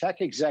that these tech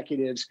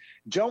executives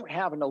don't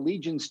have an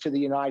allegiance to the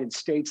United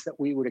States that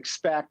we would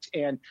expect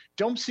and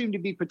don't seem to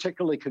be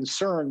particularly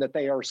concerned that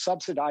they are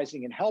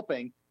subsidizing and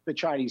helping the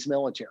Chinese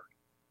military.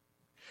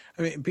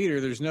 I mean, Peter,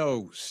 there's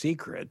no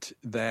secret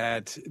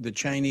that the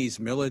Chinese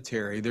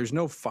military, there's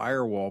no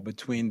firewall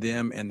between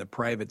them and the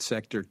private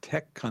sector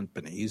tech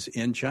companies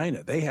in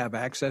China. They have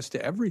access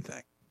to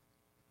everything.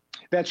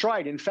 That's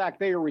right. In fact,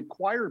 they are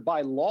required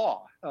by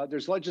law.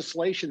 There's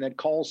legislation that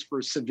calls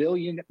for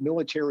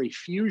civilian-military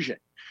fusion.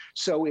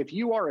 So if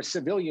you are a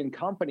civilian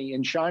company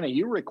in China,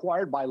 you're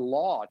required by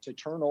law to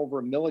turn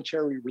over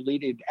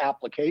military-related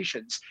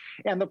applications.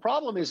 And the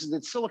problem is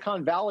that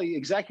Silicon Valley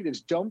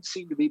executives don't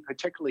seem to be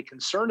particularly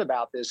concerned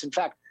about this. In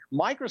fact,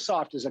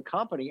 Microsoft as a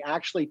company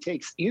actually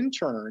takes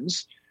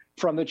interns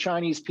from the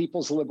Chinese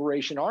People's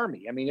Liberation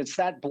Army. I mean, it's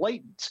that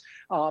blatant.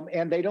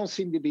 And they don't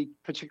seem to be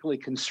particularly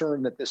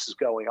concerned that this is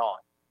going on.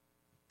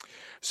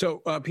 So,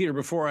 Peter,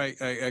 before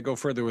I go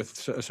further with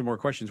some more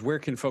questions, where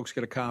can folks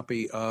get a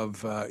copy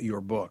of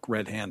your book,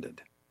 Red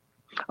Handed?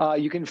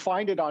 You can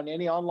find it on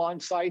any online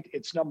site.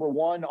 It's number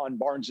one on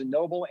Barnes &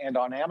 Noble and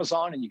on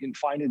Amazon, and you can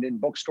find it in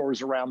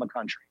bookstores around the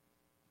country.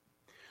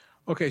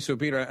 Okay, so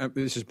Peter,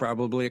 this is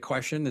probably a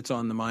question that's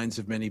on the minds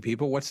of many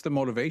people. What's the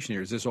motivation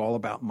here? Is this all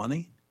about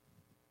money?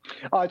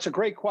 It's a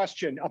great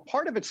question. A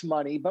part of it's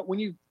money, but when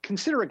you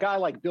consider a guy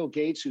like Bill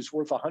Gates who's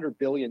worth $100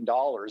 billion,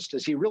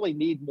 does he really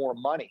need more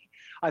money?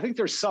 I think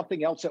there's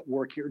something else at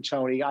work here,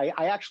 Tony. I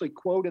actually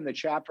quote in the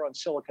chapter on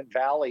Silicon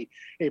Valley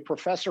a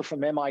professor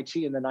from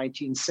MIT in the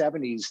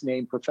 1970s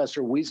named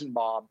Professor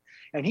Weizenbaum,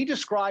 and he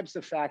describes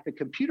the fact that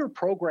computer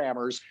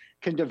programmers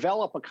can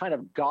develop a kind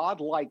of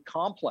godlike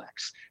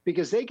complex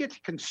because they get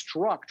to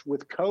construct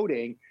with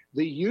coding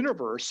the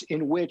universe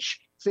in which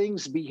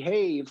things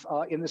behave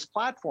in this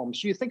platform.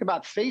 So you think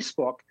about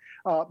Facebook,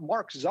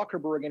 Mark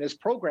Zuckerberg and his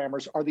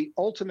programmers are the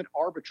ultimate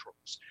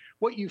arbiters.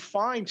 What you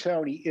find,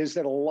 Tony, is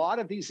that a lot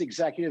of these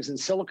executives in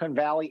Silicon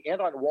Valley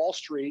and on Wall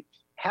Street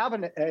have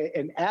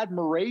an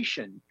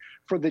admiration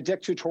for the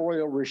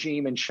dictatorial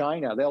regime in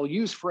China. They'll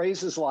use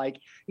phrases like,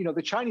 you know,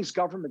 the Chinese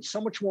government's so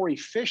much more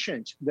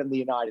efficient than the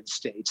United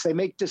States. They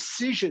make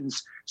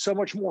decisions so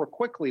much more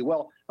quickly.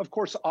 Well, of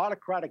course,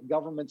 autocratic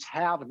governments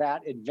have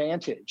that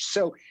advantage.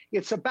 So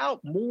it's about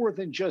more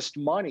than just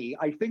money.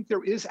 I think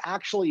there is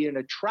actually an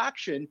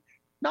attraction,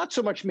 not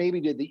so much maybe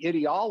to the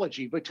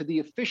ideology, but to the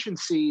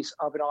efficiencies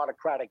of an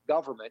autocratic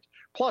government,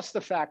 plus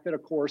the fact that,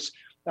 of course,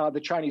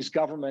 the Chinese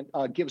government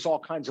gives all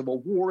kinds of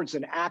awards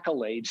and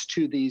accolades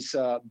to these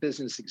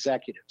business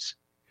executives.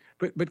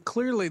 But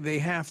clearly they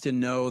have to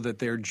know that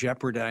they're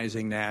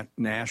jeopardizing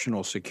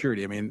national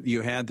security. I mean,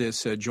 you had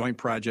this joint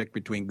project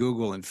between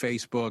Google and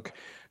Facebook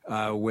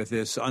with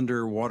this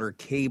underwater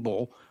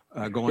cable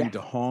going to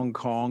Hong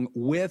Kong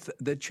with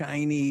the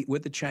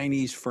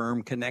Chinese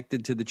firm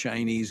connected to the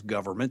Chinese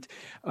government.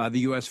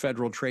 The U.S.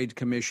 Federal Trade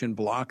Commission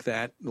blocked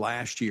that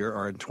last year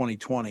or in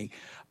 2020.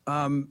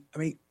 I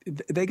mean,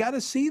 they got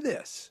to see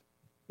this.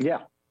 Yeah.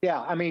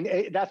 I mean,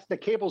 the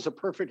cable's a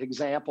perfect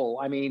example.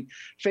 I mean,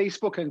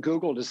 Facebook and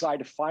Google decide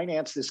to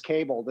finance this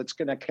cable that's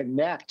going to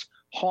connect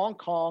Hong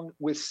Kong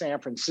with San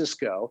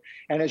Francisco.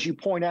 And as you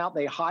point out,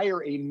 they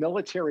hire a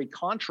military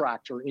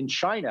contractor in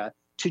China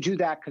to do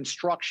that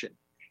construction.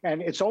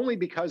 And it's only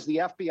because the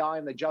FBI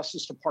and the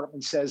Justice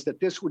Department says that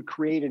this would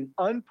create an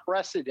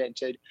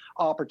unprecedented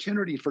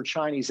opportunity for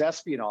Chinese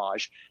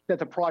espionage that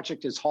the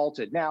project is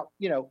halted. Now,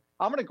 you know,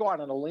 I'm going to go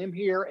out on a limb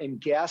here and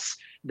guess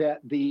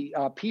that the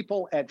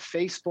people at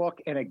Facebook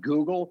and at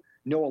Google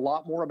know a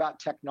lot more about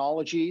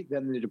technology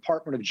than the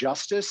Department of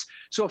Justice.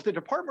 So if the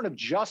Department of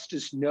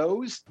Justice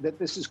knows that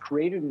this has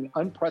created an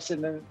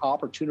unprecedented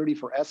opportunity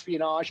for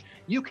espionage,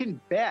 you can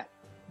bet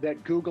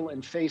that Google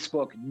and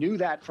Facebook knew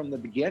that from the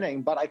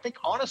beginning, but I think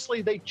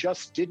honestly they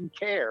just didn't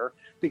care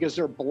because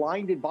they're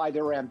blinded by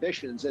their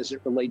ambitions as it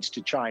relates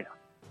to China.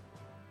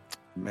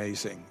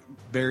 Amazing.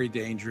 Very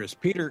dangerous.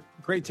 Peter,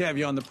 great to have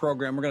you on the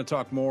program. We're going to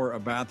talk more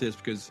about this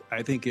because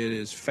I think it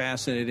is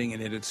fascinating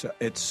and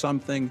it's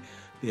something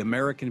the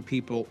American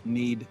people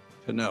need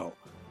to know.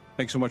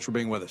 Thanks so much for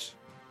being with us.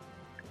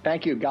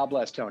 Thank you. God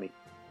bless, Tony.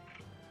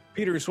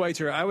 Peter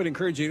Schweizer, I would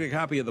encourage you to get a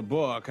copy of the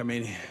book. I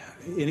mean,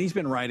 and he's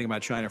been writing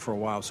about China for a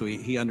while, so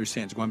he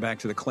understands, going back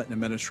to the Clinton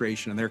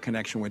administration and their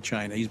connection with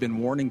China. He's been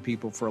warning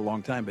people for a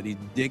long time, but he's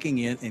digging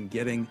in and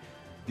getting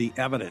the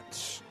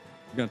evidence.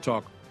 We're going to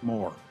talk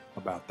more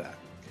about that.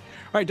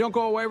 All right, don't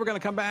go away. We're going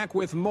to come back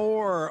with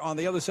more on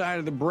the other side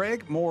of the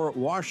break. More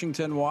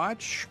Washington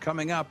Watch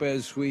coming up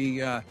as we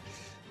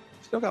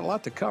still got a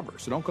lot to cover,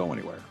 so don't go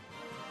anywhere.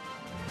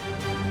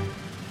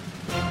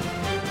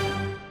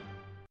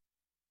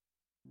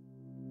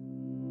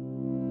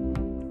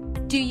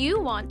 Do you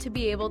want to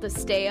be able to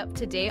stay up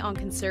to date on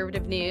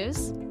conservative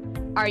news?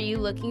 Are you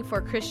looking for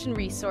Christian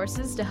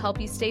resources to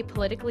help you stay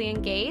politically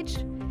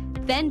engaged?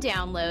 Then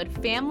download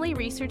Family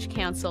Research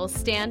Council's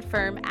Stand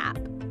Firm app.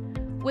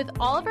 With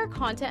all of our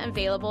content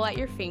available at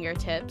your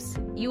fingertips,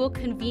 you will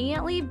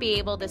conveniently be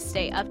able to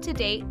stay up to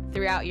date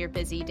throughout your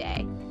busy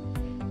day.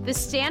 The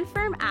Stand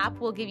Firm app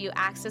will give you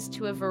access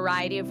to a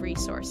variety of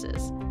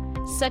resources,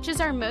 such as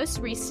our most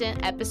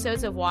recent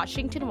episodes of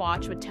Washington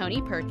Watch with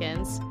Tony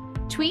Perkins,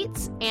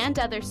 tweets and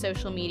other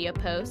social media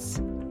posts,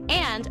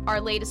 and our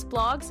latest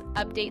blogs,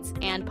 updates,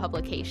 and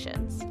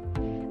publications.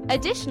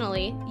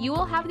 Additionally, you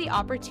will have the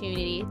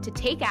opportunity to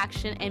take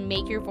action and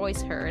make your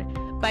voice heard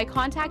by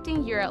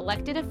contacting your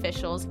elected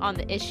officials on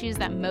the issues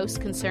that most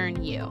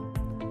concern you.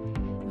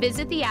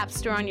 Visit the App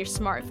Store on your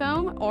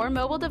smartphone or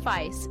mobile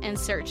device and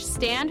search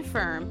Stand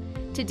Firm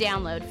to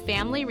download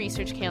Family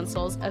Research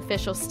Council's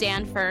official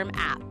Stand Firm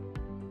app.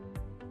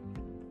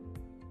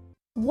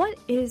 What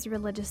is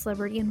religious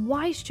liberty and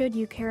why should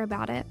you care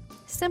about it?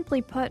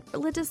 Simply put,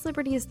 religious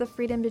liberty is the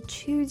freedom to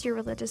choose your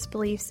religious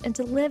beliefs and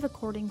to live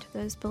according to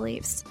those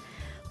beliefs.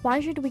 Why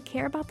should we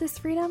care about this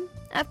freedom?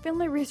 At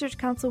Family Research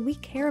Council, we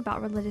care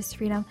about religious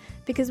freedom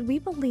because we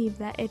believe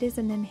that it is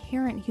an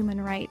inherent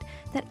human right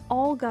that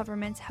all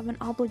governments have an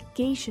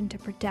obligation to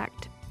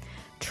protect.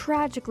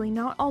 Tragically,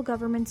 not all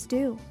governments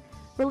do.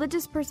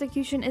 Religious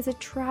persecution is a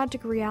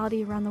tragic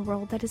reality around the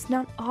world that is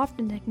not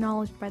often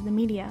acknowledged by the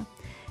media,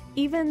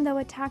 even though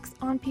attacks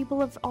on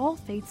people of all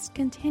faiths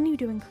continue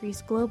to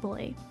increase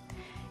globally.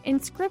 In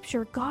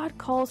Scripture, God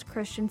calls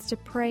Christians to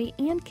pray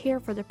and care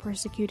for the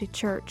persecuted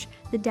church,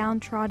 the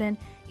downtrodden,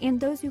 and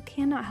those who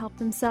cannot help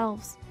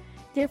themselves.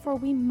 Therefore,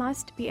 we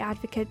must be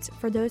advocates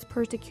for those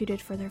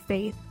persecuted for their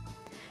faith.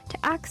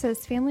 To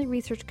access Family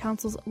Research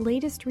Council's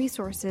latest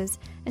resources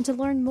and to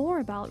learn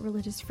more about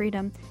religious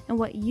freedom and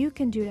what you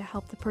can do to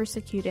help the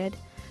persecuted,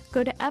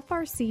 go to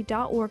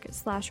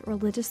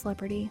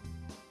frc.org/religiousliberty.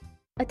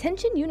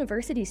 Attention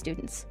university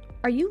students.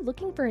 Are you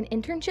looking for an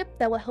internship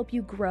that will help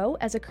you grow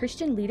as a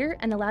Christian leader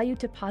and allow you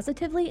to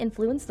positively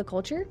influence the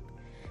culture?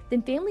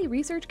 Then Family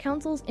Research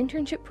Council's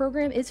internship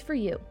program is for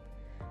you.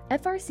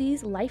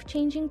 FRC's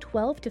life-changing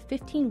 12 to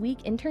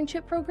 15-week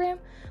internship program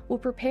will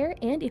prepare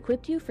and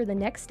equip you for the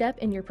next step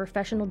in your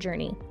professional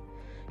journey.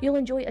 You'll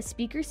enjoy a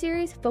speaker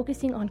series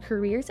focusing on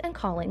careers and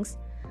callings,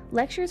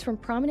 lectures from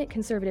prominent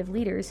conservative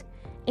leaders,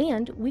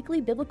 and weekly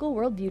biblical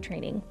worldview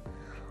training.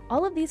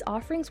 All of these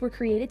offerings were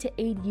created to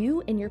aid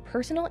you in your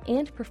personal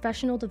and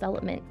professional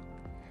development.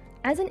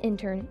 As an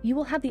intern, you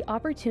will have the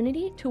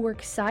opportunity to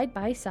work side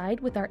by side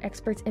with our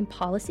experts in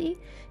policy,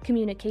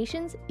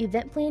 communications,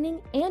 event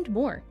planning, and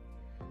more.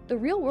 The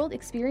real-world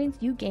experience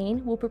you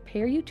gain will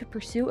prepare you to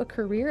pursue a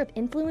career of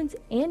influence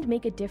and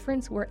make a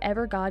difference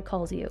wherever God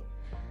calls you.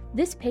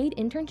 This paid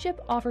internship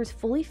offers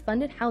fully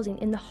funded housing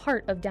in the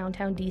heart of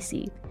downtown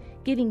DC,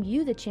 giving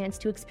you the chance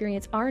to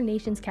experience our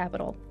nation's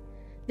capital.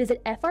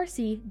 Visit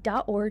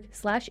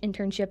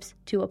frc.org/internships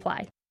to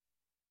apply.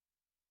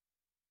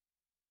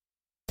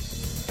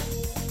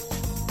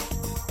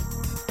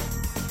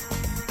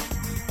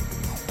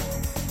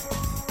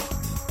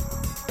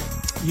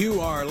 You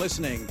are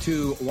listening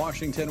to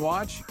Washington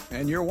Watch,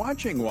 and you're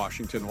watching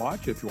Washington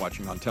Watch if you're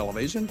watching on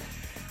television.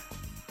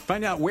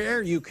 Find out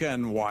where you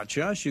can watch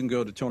us. You can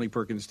go to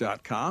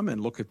TonyPerkins.com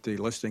and look at the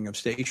listing of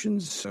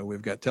stations. So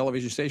we've got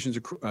television stations,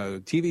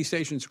 TV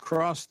stations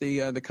across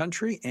the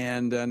country,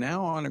 and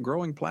now on a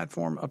growing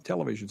platform of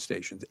television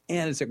stations.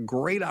 And it's a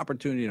great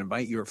opportunity to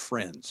invite your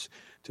friends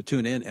to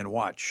tune in and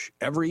watch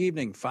every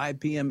evening, 5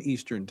 p.m.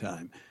 Eastern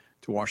Time,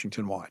 to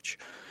Washington Watch.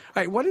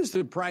 All right, what is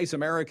the price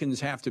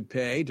Americans have to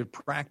pay to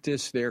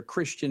practice their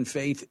Christian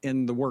faith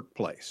in the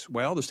workplace?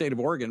 Well, the state of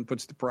Oregon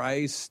puts the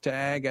price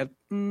tag at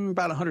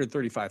about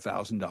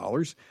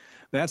 $135,000.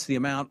 That's the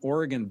amount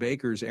Oregon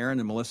bakers Aaron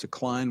and Melissa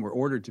Klein were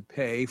ordered to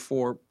pay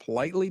for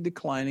politely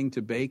declining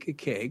to bake a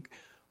cake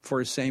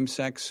for a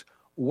same-sex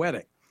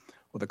wedding.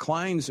 Well, the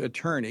Klein's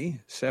attorney,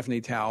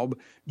 Stephanie Taub,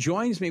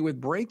 joins me with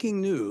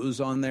breaking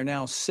news on their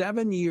now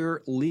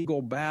 7-year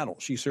legal battle.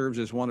 She serves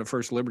as one of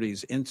First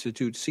Liberty's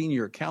Institute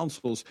senior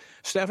counsels.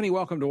 Stephanie,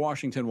 welcome to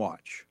Washington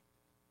Watch.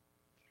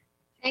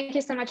 Thank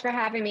you so much for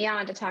having me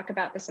on to talk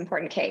about this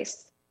important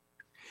case.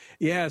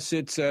 Yes,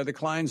 it's the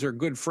Kleins are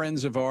good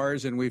friends of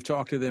ours, and we've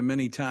talked to them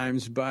many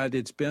times, but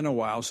it's been a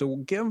while. So we'll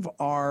give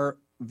our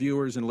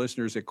viewers and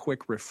listeners a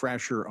quick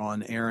refresher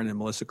on Aaron and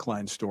Melissa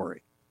Klein's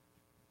story.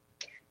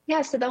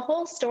 Yeah, so the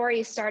whole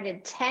story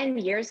started 10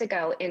 years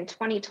ago in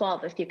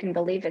 2012, if you can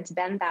believe it's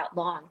been that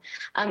long.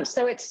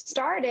 So it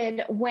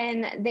started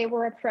when they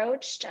were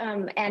approached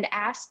and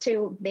asked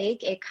to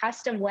bake a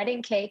custom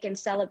wedding cake in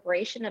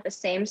celebration of a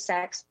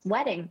same-sex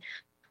wedding,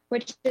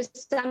 which is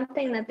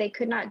something that they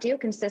could not do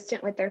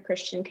consistent with their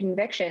Christian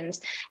convictions.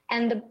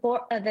 And the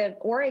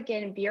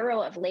Oregon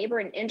Bureau of Labor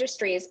and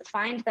Industries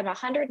fined them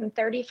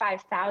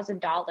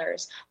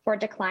 $135,000 for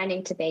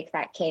declining to bake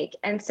that cake.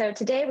 And so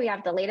today we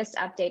have the latest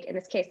update in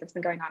this case that's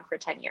been going on for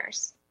 10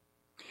 years.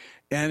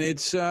 And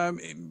it's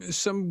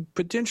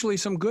potentially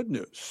some good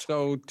news.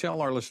 So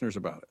tell our listeners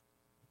about it.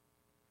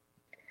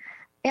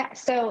 Yeah,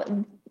 so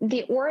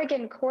the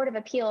Oregon Court of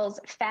Appeals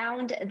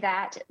found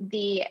that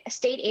the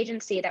state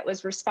agency that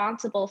was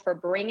responsible for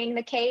bringing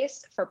the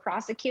case, for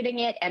prosecuting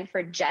it, and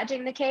for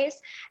judging the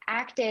case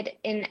acted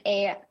in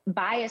a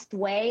biased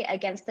way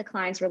against the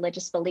Klein's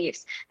religious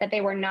beliefs, that they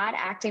were not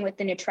acting with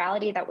the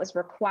neutrality that was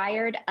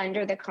required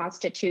under the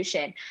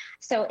Constitution.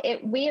 So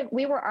we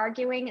were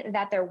arguing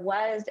that there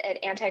was an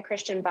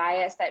anti-Christian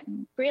bias that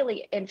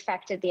really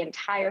infected the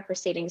entire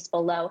proceedings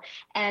below.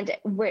 And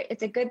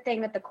it's a good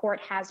thing that the court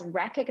has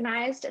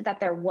recognized that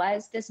there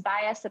was this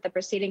bias, that the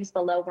proceedings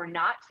below were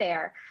not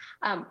fair.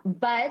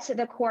 But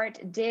the court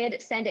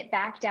did send it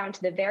back down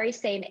to the very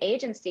same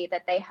agency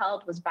that they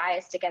held was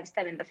biased against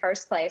them in the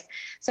first place.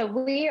 So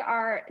we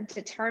are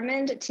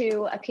determined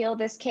to appeal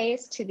this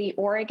case to the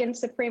Oregon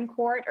Supreme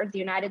Court or the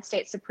United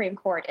States Supreme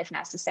Court if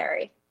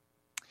necessary.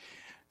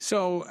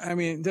 So, I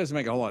mean, it doesn't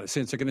make a whole lot of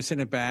sense. They're going to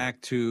send it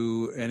back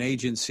to an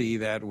agency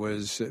that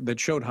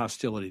showed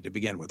hostility to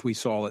begin with. We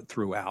saw it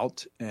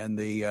throughout, and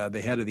the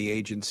head of the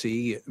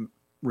agency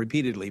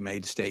repeatedly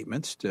made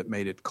statements that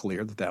made it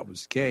clear that that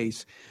was the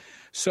case.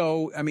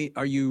 So, I mean,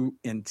 are you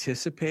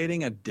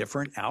anticipating a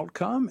different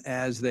outcome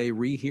as they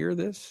rehear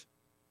this?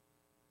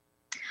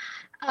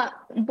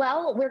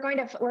 Well, we're going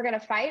to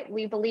fight.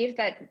 We believe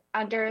that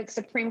under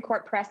Supreme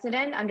Court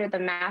precedent, under the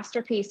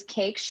Masterpiece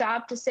Cake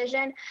Shop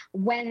decision,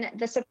 when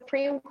the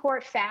Supreme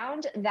Court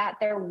found that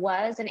there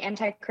was an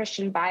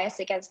anti-Christian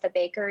bias against the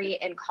bakery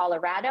in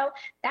Colorado,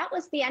 that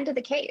was the end of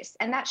the case.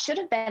 And that should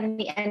have been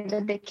the end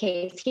of the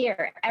case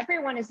here.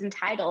 Everyone is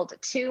entitled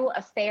to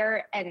a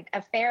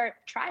fair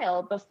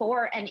trial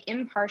before an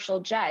impartial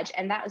judge.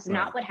 And that was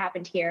not what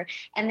happened here.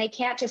 And they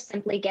can't just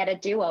simply get a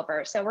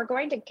do-over. So we're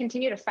going to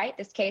continue to fight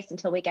this case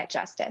until we get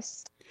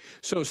justice.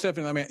 So,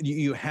 Stephanie, I mean,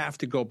 you have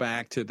to go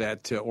back to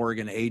that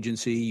Oregon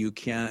agency.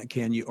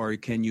 Can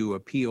you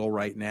appeal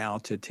right now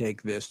to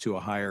take this to a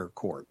higher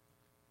court?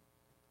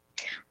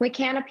 We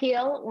can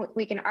appeal.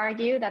 We can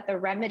argue that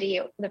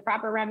the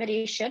proper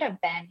remedy should have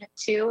been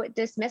to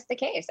dismiss the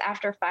case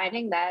after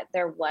finding that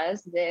there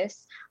was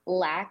this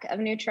lack of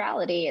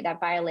neutrality that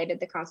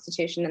violated the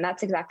Constitution, and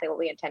that's exactly what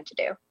we intend to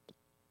do.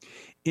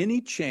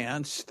 Any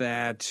chance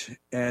that,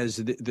 as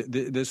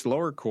this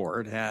lower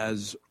court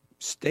has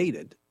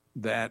stated,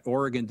 that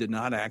Oregon did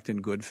not act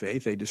in good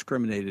faith, they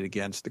discriminated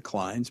against the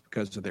Kleins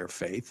because of their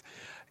faith,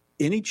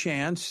 any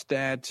chance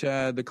that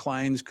the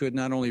Kleins could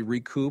not only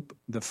recoup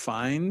the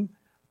fine,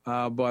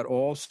 but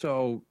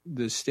also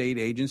the state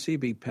agency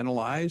be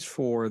penalized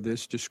for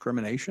this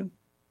discrimination?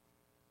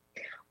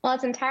 Well,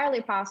 it's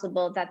entirely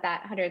possible that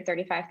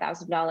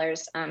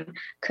 $135,000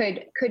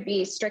 could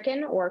be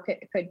stricken or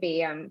could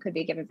be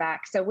given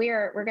back. So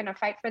we're going to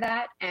fight for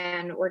that,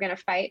 and we're going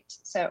to fight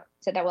so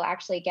that we'll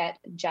actually get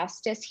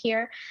justice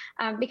here.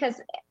 Because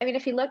I mean,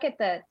 if you look at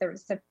the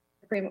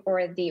Supreme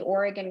or the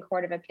Oregon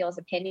Court of Appeals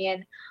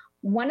opinion,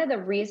 one of the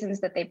reasons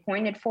that they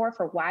pointed for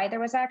why there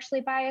was actually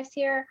bias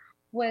here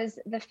was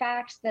the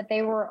fact that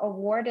they were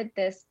awarded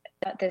this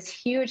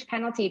huge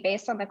penalty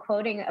based on the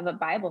quoting of a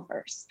Bible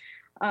verse.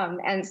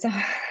 And so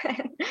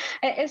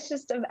it's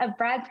just a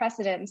bad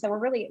precedent. And so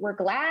we're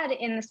glad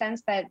in the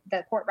sense that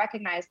the court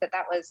recognized that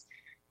was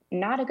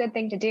not a good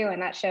thing to do,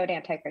 and that showed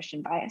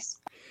anti-Christian bias.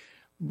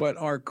 But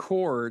our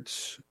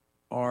courts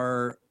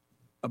are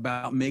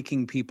about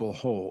making people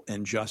whole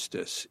and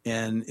justice.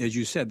 And as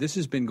you said, this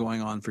has been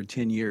going on for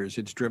 10 years.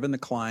 It's driven the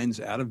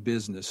Kleins out of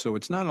business. So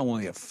it's not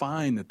only a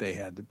fine that they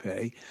had to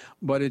pay,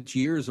 but it's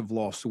years of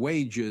lost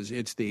wages.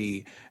 It's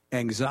the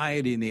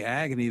anxiety and the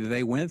agony that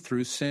they went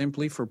through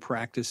simply for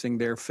practicing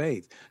their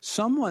faith.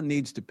 Someone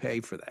needs to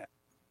pay for that.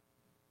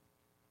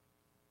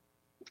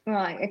 Well,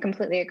 I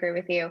completely agree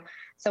with you.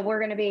 So we're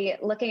going to be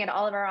looking at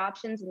all of our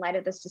options in light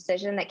of this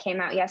decision that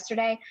came out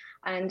yesterday.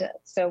 And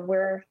so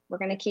we're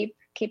going to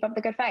keep up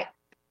the good fight.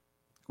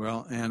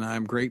 Well, and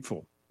I'm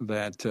grateful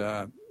that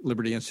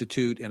Liberty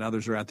Institute and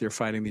others are out there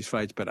fighting these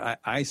fights. But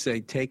I say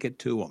take it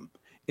to them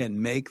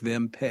and make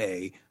them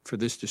pay for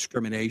this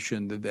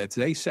discrimination that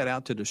they set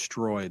out to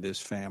destroy this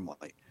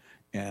family.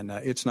 And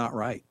it's not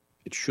right.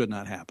 It should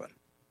not happen.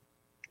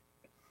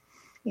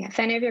 Yeah, if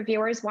any of your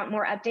viewers want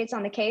more updates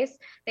on the case,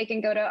 they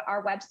can go to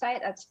our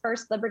website. That's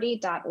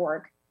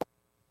firstliberty.org.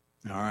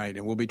 All right.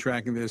 And we'll be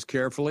tracking this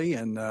carefully,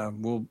 and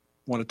we'll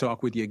want to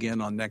talk with you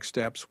again on next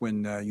steps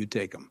when you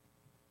take them.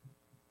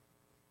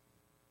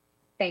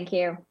 Thank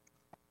you.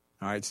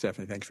 All right,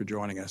 Stephanie, thanks for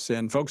joining us.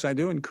 And folks, I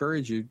do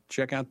encourage you,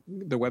 check out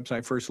the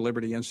website, First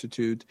Liberty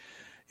Institute.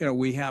 You know,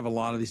 we have a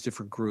lot of these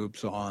different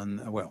groups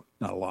on, well,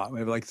 not a lot. We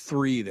have like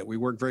 3 that we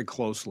work very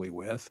closely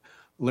with: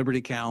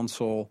 Liberty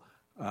Counsel,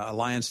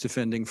 Alliance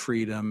Defending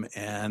Freedom,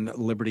 and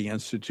Liberty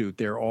Institute.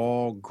 They're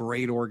all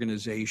great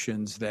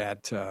organizations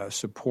that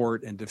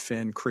support and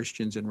defend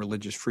Christians and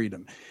religious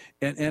freedom.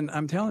 And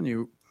I'm telling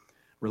you,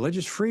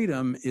 religious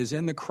freedom is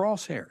in the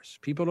crosshairs.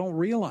 People don't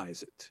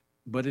realize it,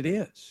 but it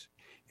is.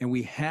 And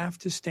we have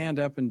to stand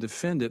up and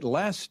defend it,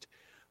 lest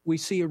we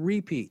see a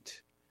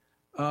repeat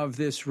of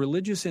this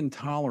religious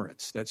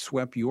intolerance that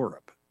swept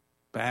Europe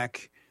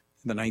back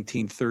in the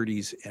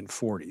 1930s and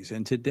 40s.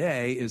 And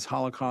today is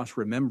Holocaust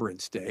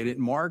Remembrance Day. It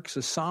marks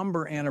a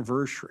somber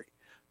anniversary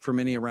for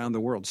many around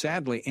the world.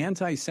 Sadly,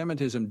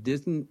 anti-Semitism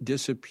didn't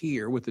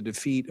disappear with the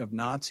defeat of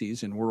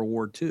Nazis in World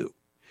War II.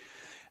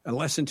 And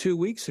less than 2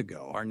 weeks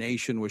ago, our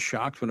nation was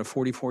shocked when a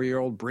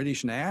 44-year-old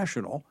British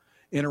national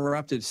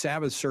interrupted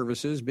Sabbath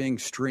services being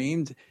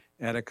streamed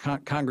at a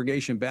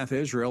congregation, Beth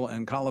Israel,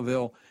 in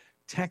Colleyville,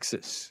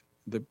 Texas.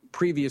 The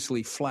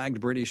previously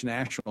flagged British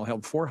national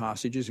held 4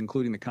 hostages,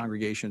 including the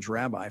congregation's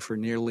rabbi, for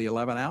nearly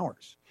 11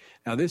 hours.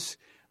 Now, this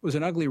was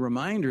an ugly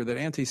reminder that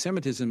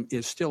anti-Semitism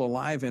is still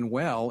alive and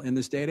well in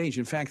this day and age.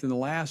 In fact, in the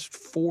last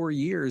 4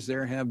 years,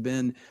 there have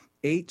been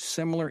 8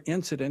 similar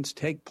incidents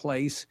take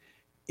place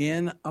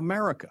in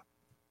America.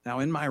 Now,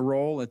 in my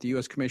role at the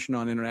U.S. Commission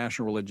on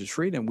International Religious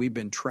Freedom, we've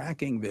been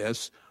tracking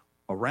this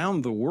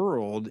around the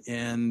world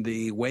in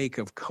the wake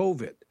of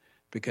COVID,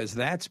 because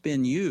that's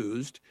been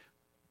used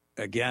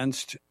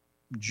against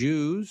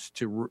Jews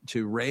to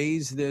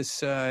raise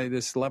this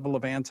level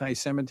of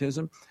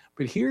anti-Semitism.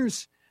 But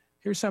here's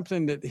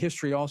something that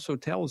history also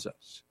tells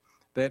us,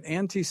 that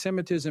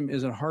anti-Semitism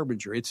is a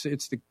harbinger. It's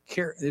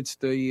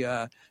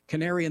the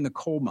canary in the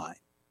coal mine,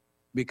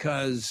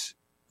 because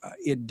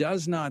it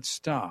does not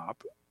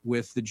stop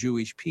with the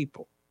Jewish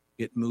people.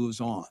 It moves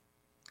on.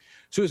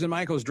 Susan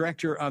Michaels,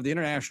 director of the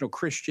International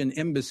Christian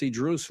Embassy,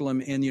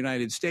 Jerusalem in the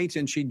United States,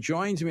 and she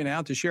joins me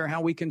now to share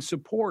how we can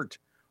support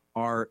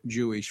our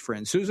Jewish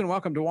friends. Susan,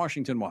 welcome to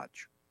Washington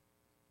Watch.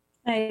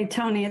 Hey,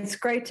 Tony, it's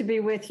great to be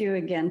with you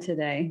again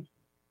today.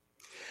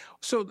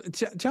 So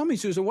tell me,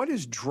 Susan, what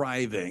is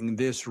driving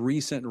this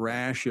recent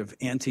rash of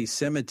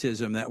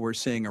anti-Semitism that we're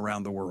seeing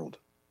around the world?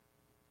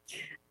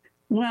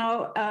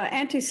 Well,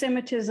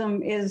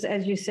 anti-Semitism is,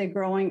 as you say,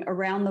 growing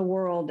around the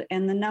world,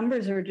 and the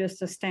numbers are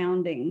just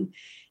astounding.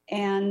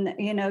 And,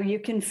 you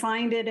can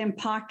find it in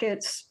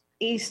pockets,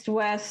 east,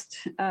 west,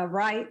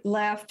 right,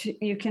 left.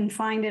 You can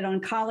find it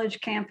on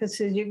college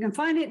campuses. You can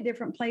find it in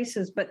different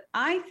places. But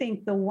I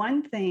think the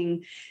one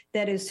thing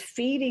that is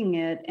feeding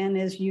it and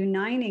is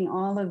uniting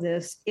all of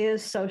this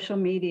is social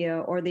media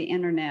or the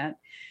internet.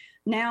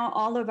 Now,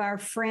 all of our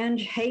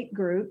fringe hate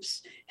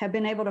groups have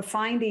been able to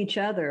find each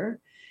other,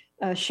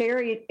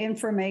 share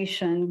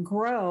information,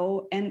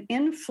 grow, and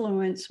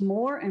influence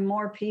more and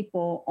more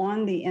people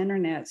on the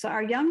internet. So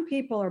our young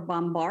people are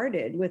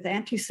bombarded with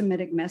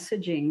anti-Semitic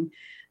messaging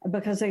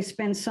because they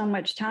spend so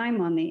much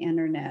time on the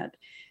internet.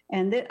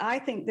 And I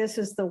think this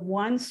is the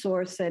one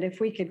source that if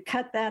we could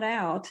cut that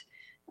out,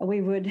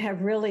 we would have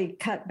really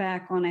cut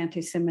back on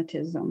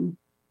anti-Semitism.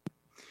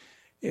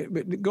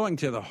 But going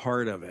to the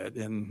heart of it,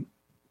 and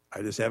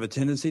I just have a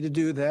tendency to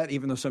do that,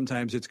 even though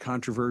sometimes it's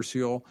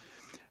controversial.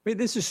 I mean,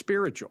 this is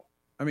spiritual.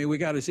 I mean, we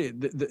got to see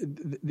it.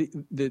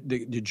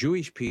 The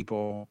Jewish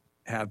people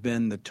have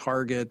been the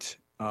target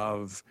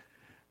of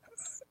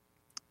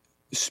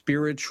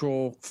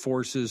spiritual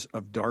forces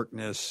of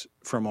darkness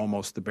from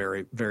almost the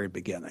very, very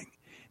beginning,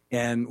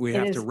 and we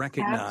have to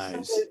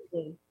recognize.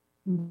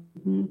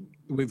 Mm-hmm.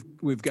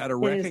 We've got to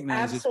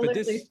recognize it. Absolutely,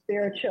 but this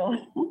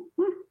spiritual.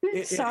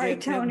 Sorry,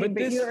 Tony,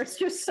 but you're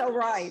just so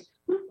right.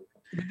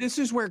 But this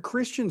is where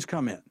Christians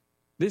come in.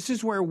 This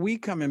is where we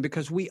come in,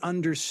 because we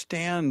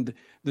understand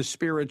the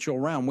spiritual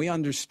realm. We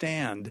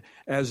understand,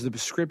 as the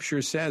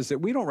scripture says, that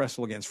we don't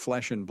wrestle against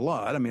flesh and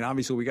blood. I mean,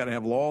 obviously, we got to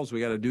have laws. We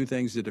got to do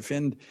things to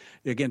defend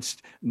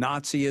against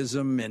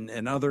Nazism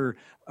and other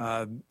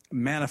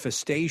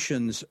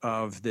manifestations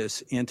of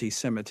this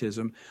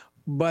anti-Semitism.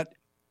 But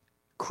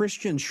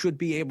Christians should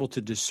be able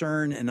to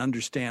discern and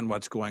understand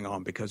what's going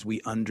on, because we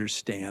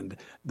understand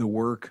the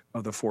work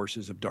of the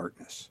forces of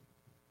darkness.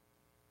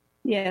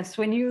 Yes,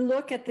 when you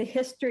look at the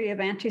history of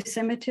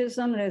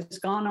anti-Semitism that has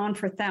gone on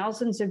for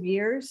thousands of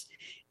years,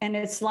 and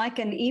it's like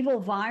an evil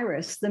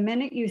virus. The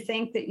minute you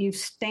think that you've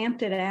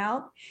stamped it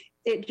out,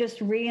 it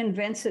just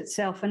reinvents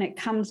itself and it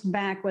comes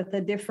back with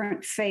a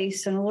different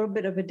face and a little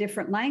bit of a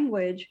different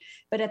language.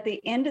 But at the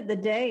end of the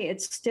day,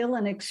 it's still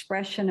an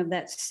expression of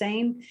that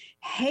same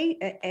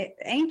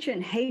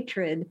ancient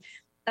hatred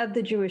of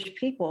the Jewish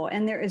people.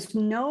 And there is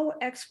no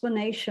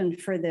explanation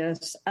for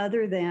this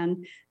other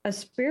than a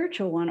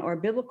spiritual one or a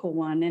biblical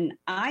one. And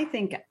I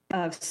think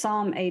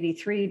Psalm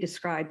 83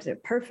 describes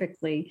it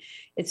perfectly.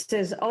 It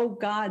says, "Oh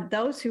God,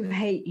 those who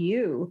hate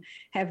you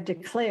have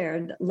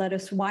declared, let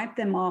us wipe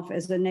them off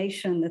as a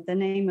nation, that the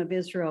name of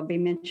Israel be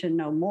mentioned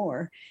no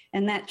more."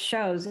 And that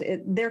shows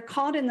they're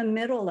caught in the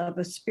middle of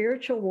a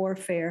spiritual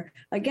warfare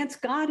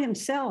against God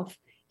himself,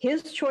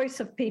 his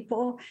choice of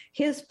people,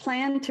 his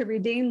plan to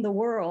redeem the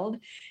world,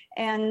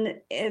 and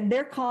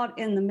they're caught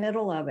in the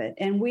middle of it.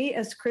 And we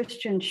as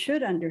Christians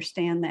should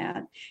understand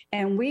that.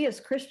 And we as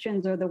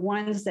Christians are the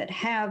ones that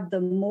have the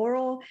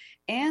moral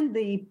and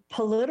the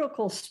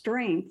political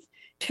strength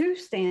to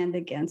stand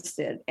against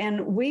it. And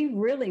we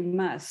really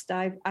must.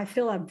 I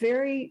feel a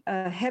very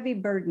heavy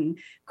burden.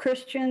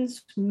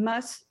 Christians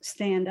must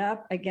stand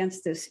up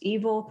against this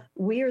evil.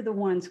 We are the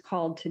ones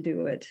called to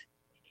do it.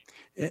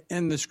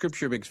 And the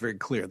scripture makes very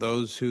clear,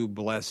 those who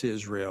bless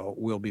Israel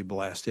will be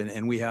blessed,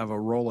 and we have a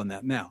role in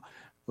that. Now,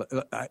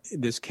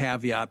 this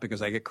caveat,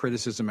 because I get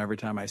criticism every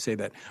time I say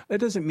that,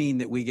 that doesn't mean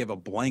that we give a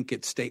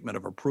blanket statement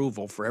of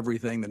approval for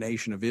everything the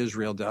nation of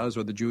Israel does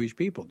or the Jewish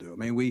people do. I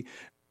mean, we,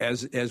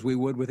 as we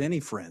would with any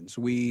friends,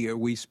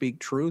 we speak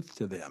truth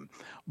to them.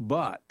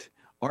 But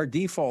our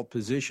default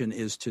position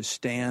is to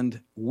stand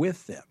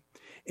with them.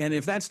 And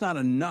if that's not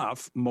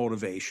enough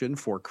motivation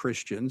for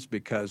Christians,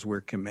 because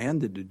we're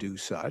commanded to do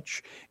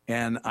such,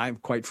 and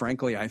quite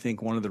frankly, I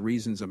think one of the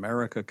reasons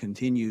America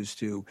continues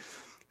to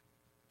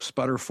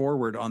sputter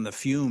forward on the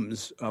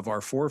fumes of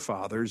our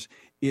forefathers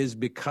is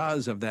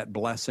because of that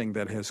blessing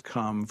that has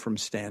come from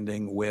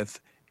standing with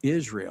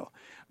Israel.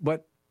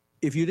 But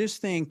if you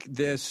just think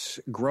this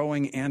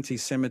growing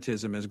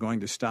anti-Semitism is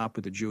going to stop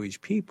with the Jewish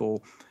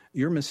people,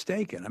 you're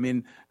mistaken. I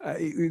mean,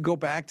 you go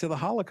back to the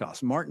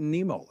Holocaust. Martin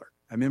Niemöller,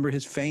 I remember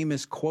his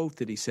famous quote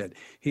that he said.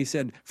 He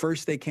said,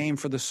 first they came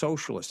for the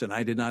socialists, and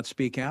I did not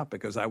speak out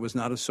because I was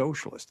not a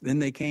socialist. Then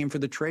they came for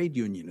the trade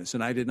unionists,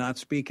 and I did not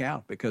speak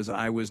out because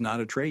I was not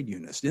a trade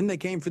unionist. Then they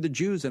came for the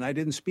Jews, and I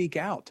didn't speak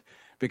out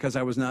because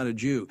I was not a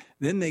Jew.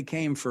 Then they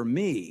came for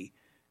me,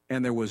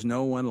 and there was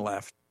no one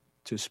left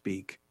to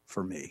speak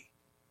for me.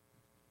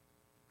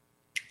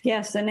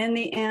 Yes, and in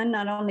the end,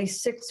 not only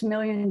 6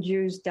 million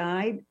Jews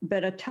died,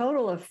 but a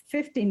total of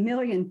 50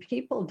 million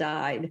people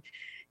died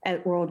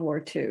at World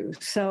War II.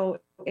 So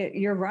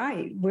you're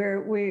right.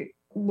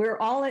 We're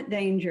all at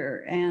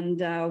danger,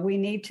 and we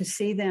need to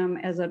see them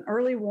as an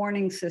early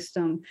warning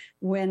system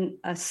when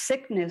a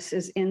sickness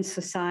is in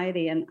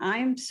society. And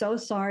I'm so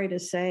sorry to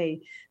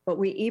say, but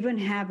we even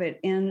have it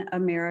in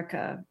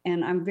America,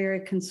 and I'm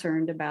very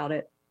concerned about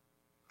it.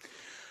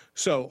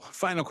 So,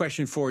 final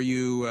question for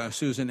you,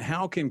 Susan.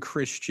 How can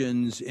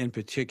Christians in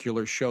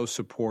particular show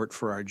support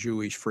for our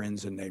Jewish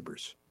friends and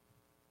neighbors?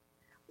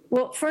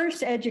 Well,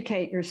 first,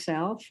 educate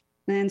yourself,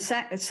 and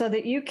so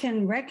that you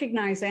can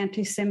recognize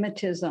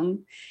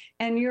anti-Semitism,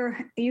 and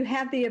you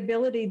have the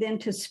ability then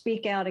to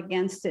speak out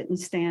against it and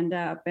stand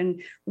up.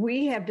 And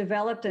we have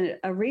developed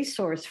a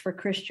resource for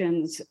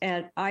Christians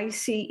at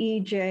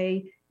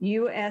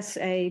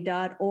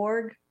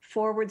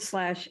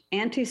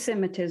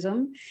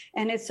icejUSA.org/anti-Semitism.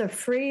 And it's a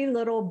free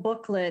little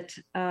booklet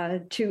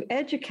to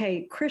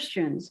educate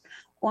Christians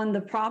on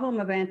the problem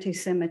of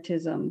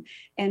anti-Semitism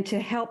and to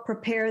help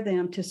prepare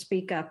them to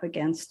speak up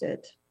against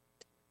it.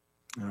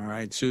 All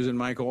right, Susan,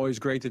 Michael, always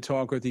great to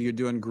talk with you. You're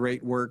doing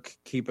great work.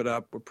 Keep it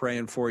up. We're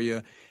praying for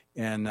you,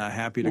 and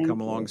happy to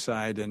come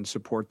alongside and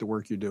support the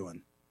work you're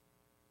doing.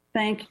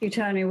 Thank you,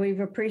 Tony. We've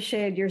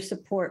appreciated your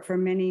support for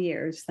many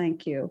years.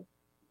 Thank you. All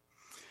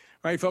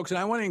right, folks, and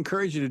I want to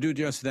encourage you to do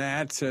just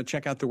that.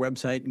 Check out the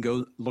website and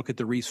go look at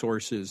the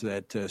resources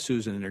that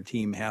Susan and her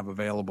team have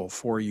available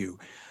for you.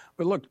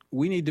 But look,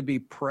 we need to be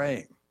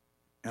praying,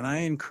 and I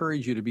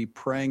encourage you to be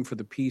praying for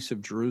the peace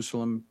of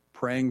Jerusalem,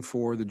 praying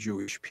for the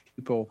Jewish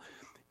people,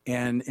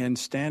 and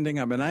standing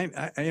up. And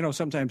I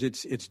sometimes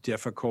it's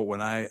difficult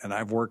when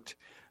I've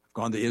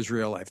gone to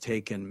Israel. I've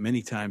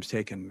many times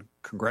taken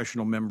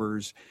congressional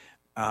members.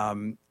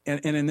 And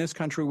in this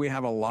country, we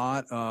have a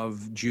lot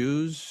of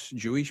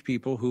Jewish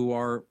people who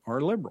are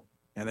liberal,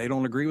 and they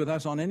don't agree with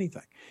us on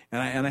anything.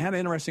 And I had an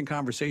interesting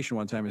conversation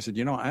one time. I said,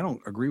 I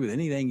don't agree with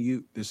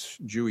anything this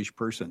Jewish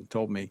person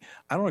told me.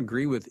 I don't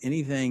agree with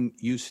anything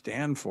you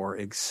stand for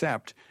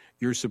except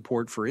your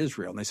support for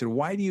Israel. And they said,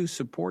 why do you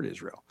support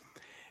Israel?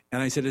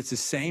 And I said, it's the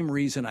same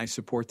reason I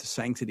support the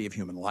sanctity of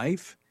human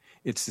life.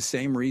 It's the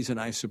same reason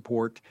I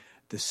support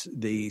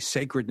the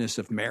sacredness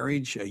of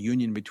marriage, a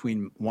union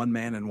between one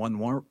man and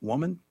one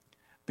woman,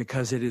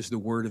 because it is the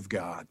word of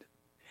God.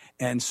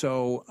 And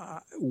so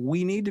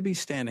we need to be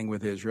standing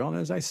with Israel. And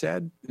as I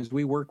said, as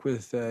we work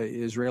with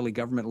Israeli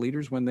government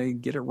leaders, when they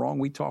get it wrong,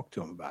 we talk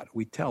to them about it.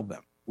 We tell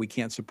them we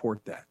can't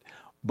support that,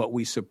 but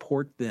we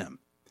support them.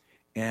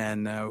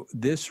 And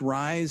this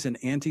rise in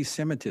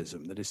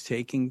anti-Semitism that is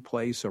taking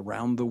place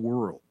around the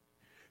world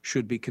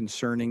should be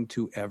concerning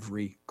to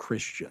every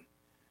Christian,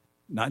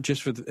 not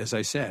just for, as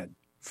I said,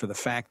 for the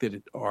fact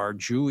that our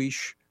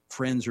Jewish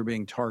friends are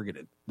being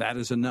targeted. That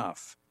is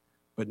enough.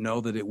 But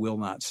know that it will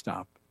not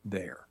stop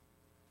there.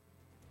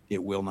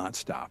 It will not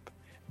stop.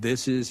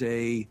 This is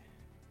the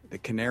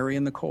canary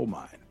in the coal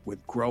mine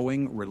with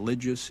growing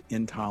religious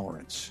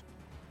intolerance.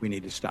 We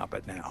need to stop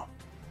it now.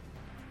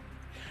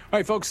 All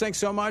right, folks, thanks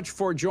so much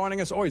for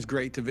joining us. Always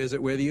great to visit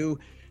with you.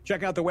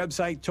 Check out the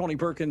website,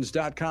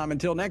 TonyPerkins.com.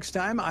 Until next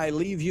time, I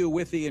leave you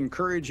with the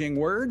encouraging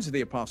words of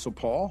the Apostle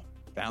Paul,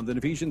 found in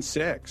Ephesians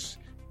 6,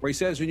 where he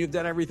says, when you've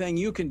done everything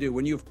you can do,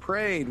 when you've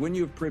prayed, when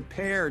you've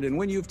prepared, and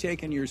when you've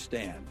taken your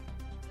stand,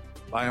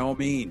 by all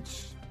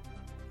means,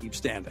 keep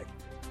standing.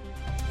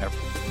 Ever.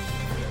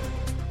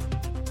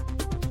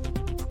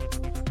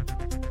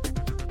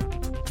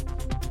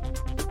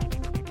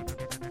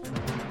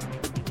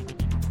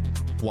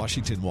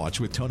 Washington Watch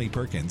with Tony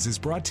Perkins is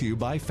brought to you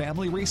by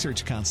Family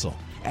Research Council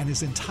and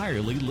is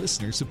entirely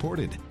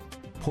listener-supported.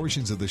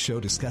 Portions of the show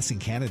discussing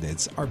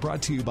candidates are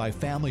brought to you by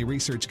Family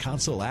Research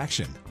Council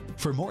Action.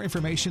 For more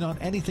information on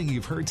anything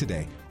you've heard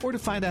today, or to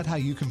find out how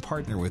you can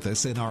partner with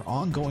us in our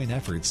ongoing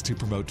efforts to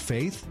promote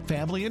faith,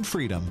 family, and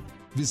freedom,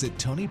 visit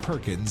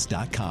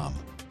TonyPerkins.com.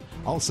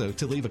 Also,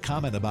 to leave a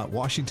comment about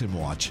Washington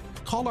Watch,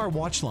 call our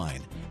watch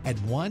line at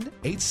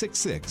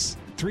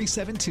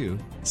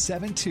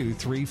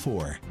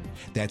 1-866-372-7234.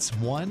 That's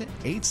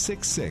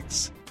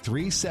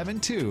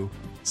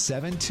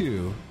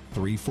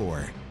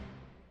 1-866-372-7234.